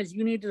question is,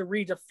 you need to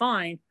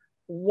redefine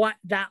what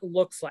that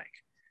looks like.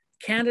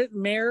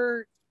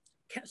 Mayor,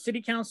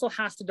 city council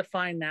has to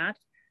define that.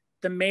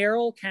 The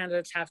mayoral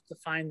candidates have to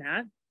define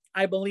that.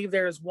 I believe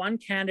there is one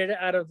candidate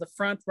out of the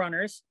front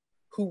runners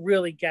who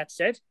really gets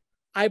it.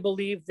 I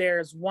believe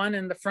there's one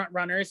in the front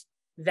runners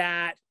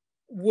that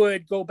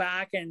would go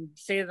back and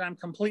say that I'm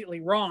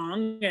completely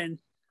wrong and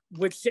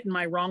would sit in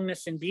my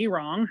wrongness and be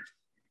wrong,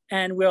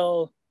 and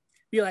will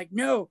be like,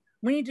 no,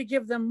 we need to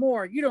give them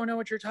more. You don't know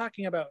what you're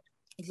talking about.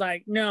 It's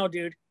like, no,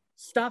 dude,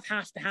 stuff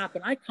has to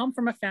happen. I come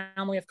from a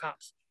family of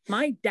cops.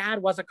 My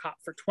dad was a cop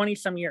for 20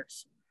 some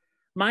years.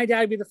 My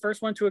dad would be the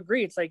first one to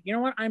agree. It's like, you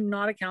know what? I'm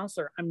not a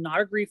counselor. I'm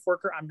not a grief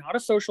worker. I'm not a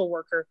social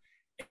worker.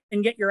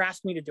 And yet you're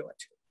asking me to do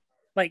it.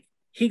 Like,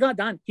 he got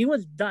done. He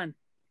was done.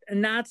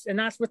 And that's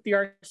with the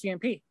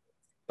RCMP.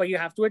 But you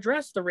have to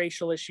address the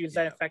racial issues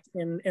that affect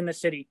in the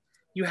city.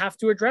 You have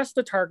to address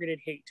the targeted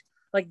hate.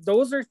 Like,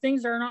 those are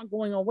things that are not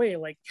going away.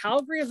 Like,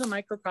 Calgary is a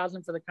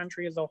microcosm for the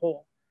country as a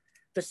whole.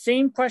 The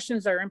same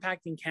questions that are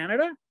impacting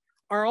Canada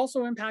are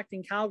also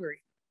impacting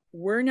Calgary.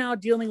 We're now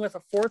dealing with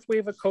a fourth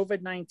wave of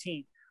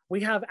COVID-19.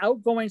 We have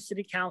outgoing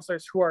city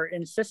councilors who are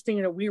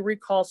insisting that we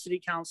recall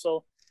city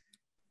council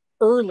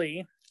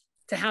early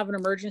to have an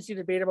emergency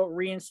debate about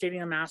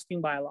reinstating a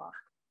masking bylaw.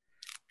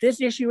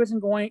 This issue isn't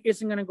going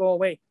to go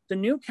away. The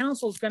new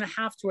council is going to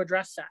have to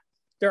address that.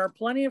 There are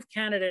plenty of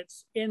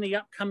candidates in the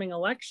upcoming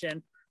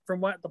election, from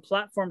what the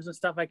platforms and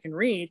stuff I can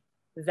read,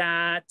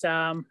 that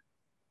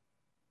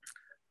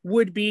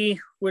would be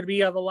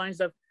of the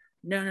lines of,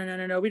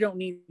 No. We don't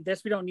need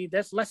this. We don't need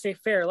this.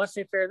 Laissez-faire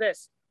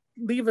this.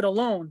 Leave it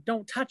alone.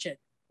 Don't touch it.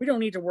 We don't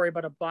need to worry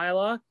about a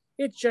bylaw.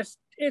 It's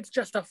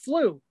just a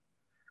flu,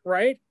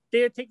 right?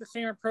 They would take the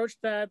same approach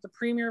that the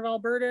Premier of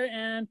Alberta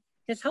and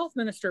his health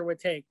minister would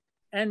take.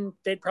 And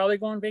they'd probably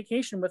go on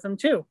vacation with them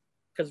too,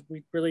 because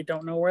we really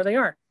don't know where they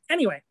are.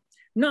 Anyway,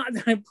 not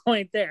my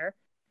point there.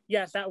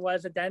 Yes, that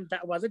was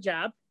a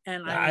jab.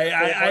 And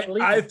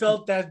I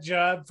felt that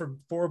jab from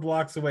 4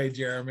 blocks away,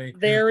 Jeremy.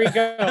 There we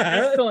go.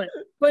 Excellent.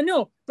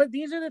 But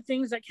these are the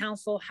things that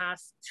council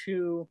has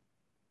to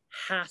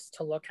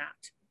look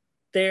at.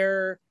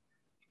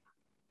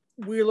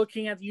 We're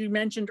looking at, you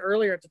mentioned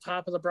earlier at the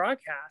top of the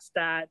broadcast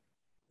that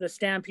the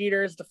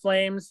Stampeders, the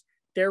Flames,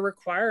 they're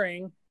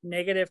requiring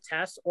negative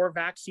tests or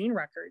vaccine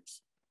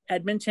records.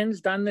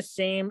 Edmonton's done the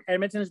same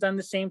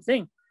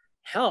thing.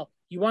 Hell,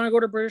 you want to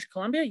go to British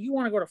Columbia? You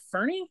want to go to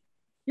Fernie?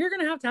 You're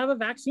going to have a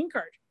vaccine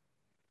card,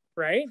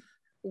 right?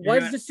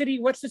 What's the city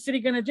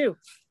going to do?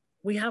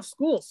 We have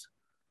schools.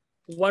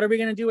 What are we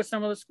going to do with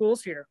some of the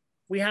schools here?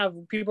 We have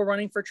people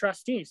running for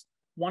trustees.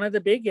 One of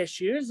the big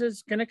issues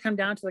is going to come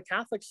down to the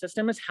Catholic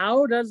system is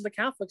how does the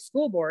Catholic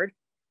School Board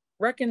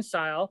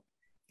reconcile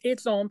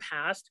its own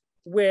past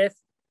with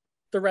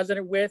the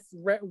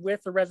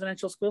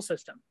residential school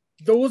system?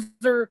 Those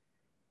are,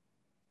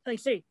 like I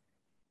say,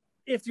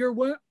 if you're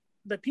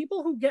the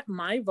people who get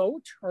my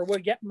vote or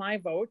would get my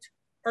vote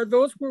are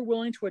those who are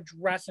willing to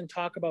address and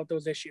talk about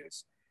those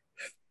issues.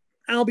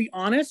 I'll be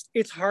honest,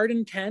 it's hard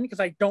in 10 because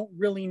I don't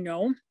really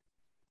know.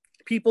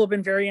 People have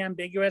been very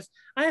ambiguous.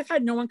 I have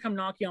had no one come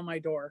knocking on my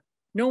door.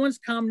 No one's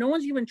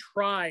even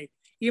tried,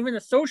 even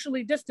a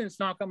socially distanced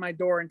knock on my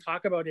door and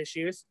talk about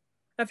issues.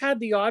 I've had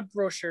the odd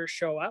brochure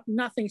show up,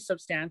 nothing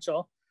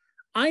substantial.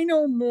 I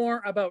know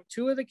more about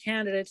 2 of the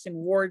candidates in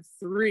Ward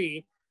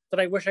 3 that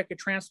I wish I could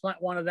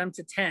transplant one of them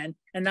to 10,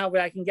 and that way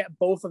I can get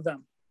both of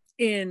them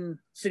in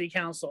city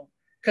council,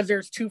 because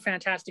there's 2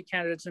 fantastic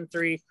candidates in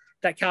 3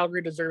 that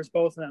Calgary deserves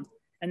both of them,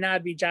 and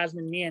that'd be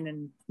Jasmine Meehan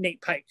and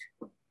Nate Pike.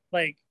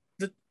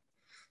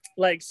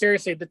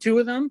 Seriously, the 2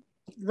 of them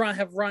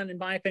have run, in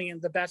my opinion,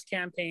 the best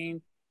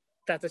campaign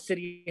that the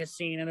city has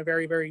seen in a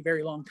very, very,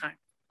 very long time.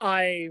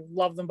 I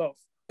love them both,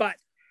 but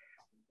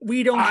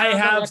we don't. I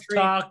have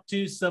talked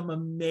to some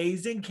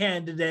amazing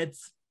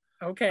candidates.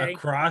 Okay.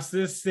 Across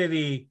this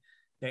city,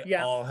 they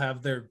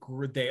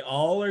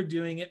all are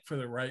doing it for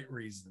the right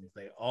reasons.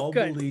 They all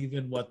believe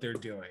in what they're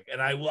doing.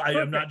 And I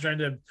am not trying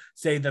to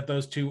say that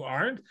those 2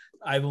 aren't.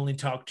 I've only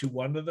talked to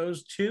one of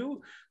those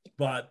 2,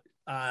 but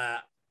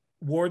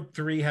Ward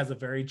 3 has a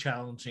very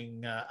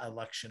challenging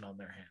election on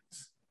their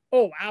hands.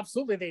 Oh,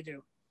 absolutely they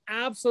do.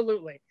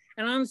 Absolutely.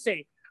 And I'm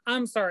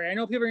sorry. I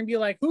know people are going to be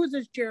like, who's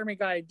this Jeremy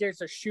guy dares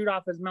to shoot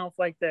off his mouth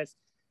like this?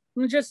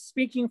 I'm just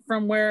speaking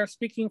from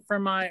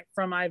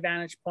my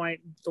vantage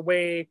point, the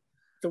way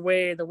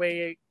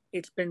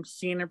it's been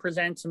seen and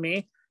presented to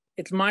me.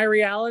 It's my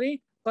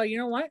reality, but you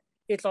know what?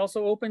 It's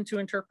also open to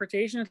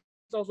interpretation.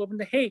 It's also open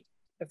to hate.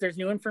 If there's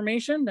new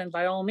information, then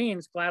by all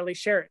means, gladly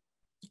share it.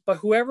 But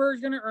whoever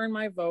is going to earn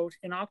my vote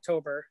in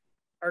October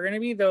are going to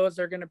be those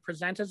that are going to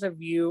present us a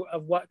view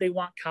of what they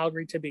want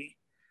Calgary to be.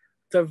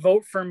 The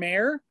vote for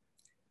mayor,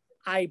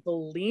 I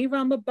believe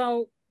I'm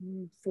about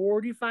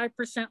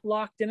 45%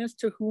 locked in as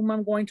to whom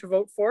I'm going to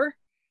vote for.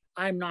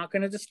 I'm not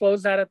going to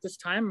disclose that at this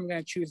time. I'm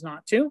going to choose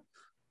not to.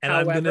 And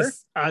however,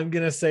 I'm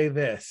going to say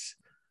this.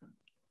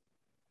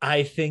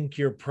 I think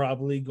you're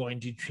probably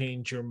going to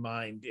change your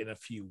mind in a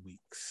few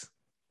weeks.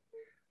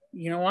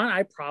 You know what?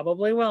 I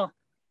probably will.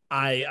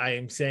 I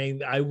am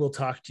saying I will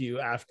talk to you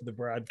after the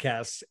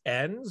broadcast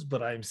ends,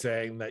 but I'm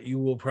saying that you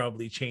will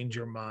probably change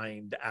your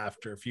mind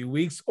after a few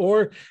weeks,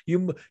 or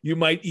you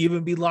might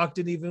even be locked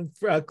in even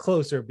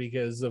closer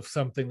because of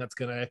something that's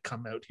going to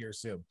come out here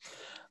soon.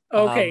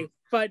 Okay,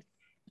 but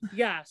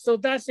yeah, so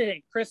that's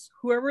it, Chris.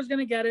 Whoever's going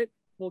to get it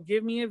will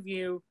give me a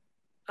view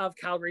of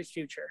Calgary's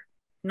future,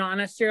 not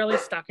necessarily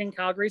stuck in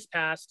Calgary's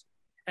past,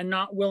 and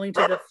not willing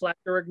to deflect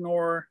or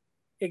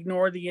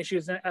ignore the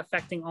issues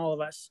affecting all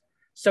of us.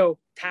 So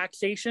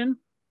taxation,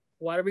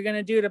 what are we going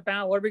to do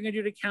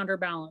to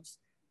counterbalance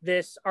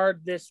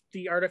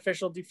the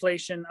artificial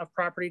deflation of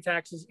property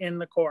taxes in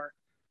the core?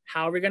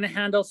 How are we going to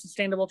handle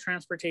sustainable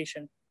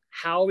transportation?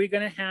 How are we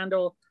going to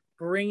handle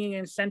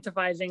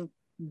incentivizing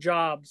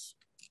jobs,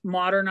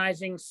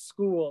 modernizing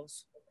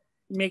schools,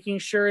 making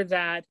sure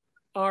that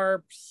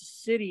our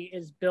city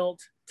is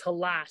built to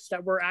last,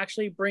 that we're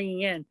actually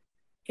bringing in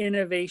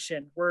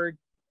innovation. We're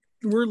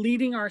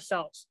leading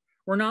ourselves.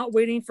 We're not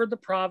waiting for the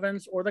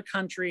province or the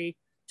country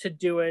to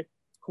do it.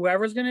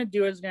 Whoever's going to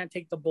do it is going to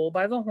take the bull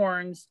by the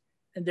horns,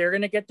 and they're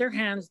going to get their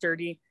hands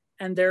dirty,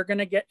 and they're going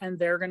to get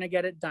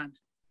it done.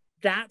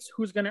 That's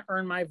who's going to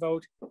earn my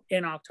vote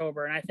in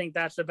October. And I think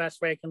that's the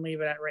best way I can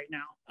leave it at right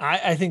now.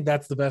 I think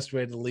that's the best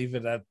way to leave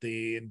it at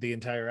the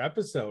entire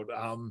episode.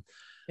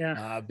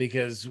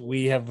 Because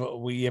we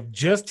have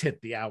just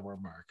hit the hour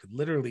mark,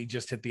 literally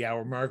just hit the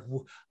hour mark.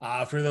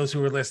 For those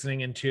who are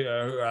listening and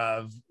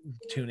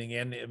tuning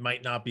in, it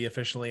might not be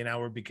officially an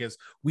hour because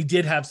we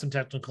did have some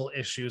technical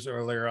issues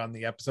earlier on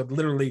the episode.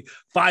 Literally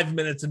 5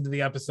 minutes into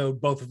the episode,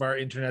 both of our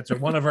internets, or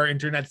one of our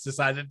internets,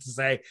 decided to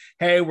say,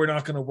 hey, we're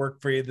not going to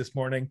work for you this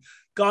morning.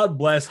 God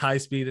bless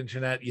high-speed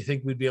internet. You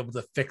think we'd be able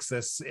to fix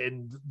this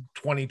in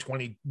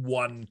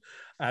 2021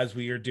 as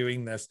we are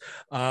doing this?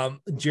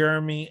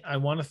 Jeremy, I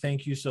want to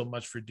thank you so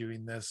much for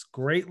doing this.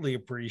 Greatly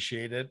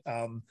appreciate it.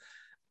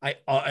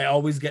 I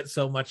always get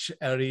so much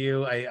out of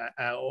you.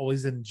 I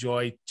always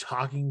enjoy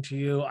talking to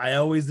you. I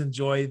always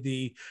enjoy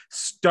the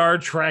Star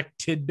Trek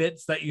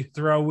tidbits that you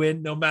throw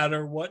in, no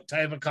matter what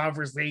type of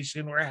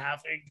conversation we're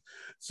having.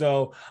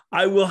 So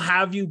I will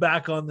have you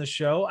back on the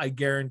show. I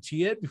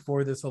guarantee it,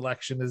 before this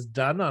election is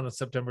done on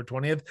September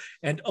 20th,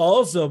 and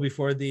also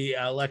before the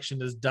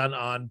election is done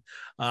on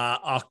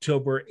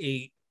October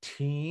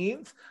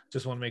 18th.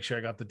 Just want to make sure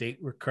I got the date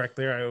correct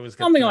there. I always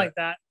get something like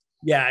that.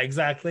 Yeah,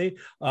 exactly.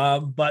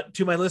 But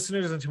to my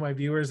listeners and to my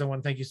viewers, I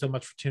want to thank you so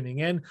much for tuning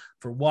in,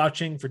 for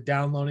watching, for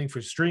downloading, for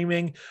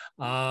streaming.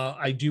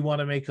 I do want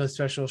to make a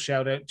special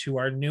shout out to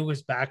our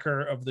newest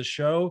backer of the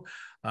show,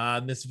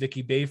 Miss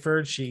Vicky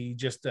Bayford. She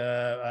just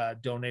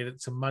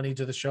donated some money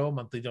to the show, a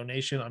monthly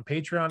donation on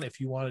Patreon. If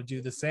you want to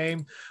do the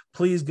same,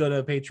 please go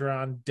to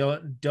Patreon,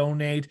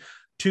 donate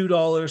 $2,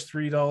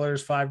 $3,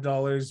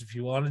 $5. If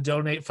you want to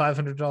donate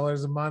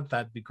 $500 a month,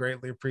 that'd be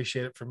greatly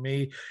appreciated for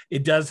me.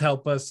 It does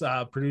help us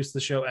produce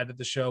the show, edit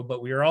the show,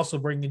 but we are also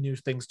bringing new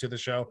things to the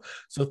show.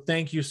 So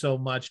thank you so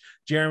much.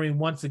 Jeremy,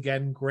 once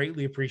again,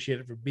 greatly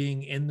appreciated for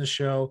being in the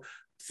show,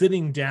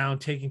 sitting down,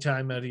 taking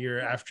time out of your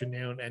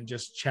afternoon and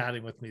just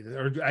chatting with me.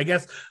 Or I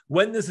guess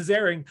when this is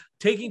airing,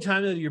 taking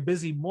time out of your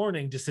busy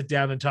morning to sit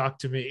down and talk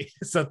to me.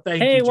 So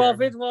thank you,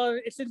 Jeremy.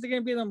 Since it's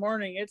going to be in the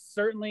morning, it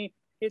certainly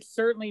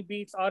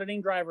beats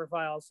auditing driver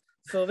files.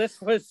 So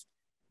this was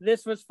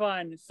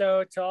fun.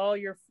 So to all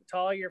your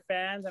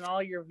fans and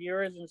all your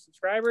viewers and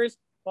subscribers,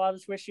 well, I'll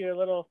just wish you a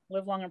little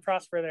live long and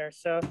prosper there.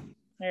 So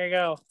there you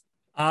go.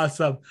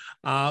 Awesome.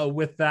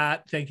 With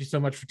that, thank you so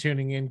much for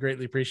tuning in.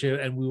 Greatly appreciate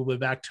it. And we will be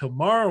back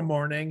tomorrow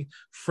morning,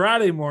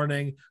 Friday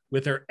morning,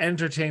 with our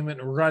entertainment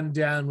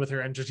rundown, with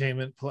our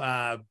entertainment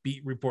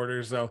beat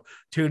reporters. So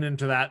tune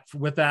into that.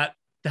 With that,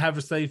 have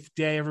a safe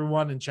day,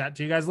 everyone, and chat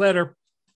to you guys later.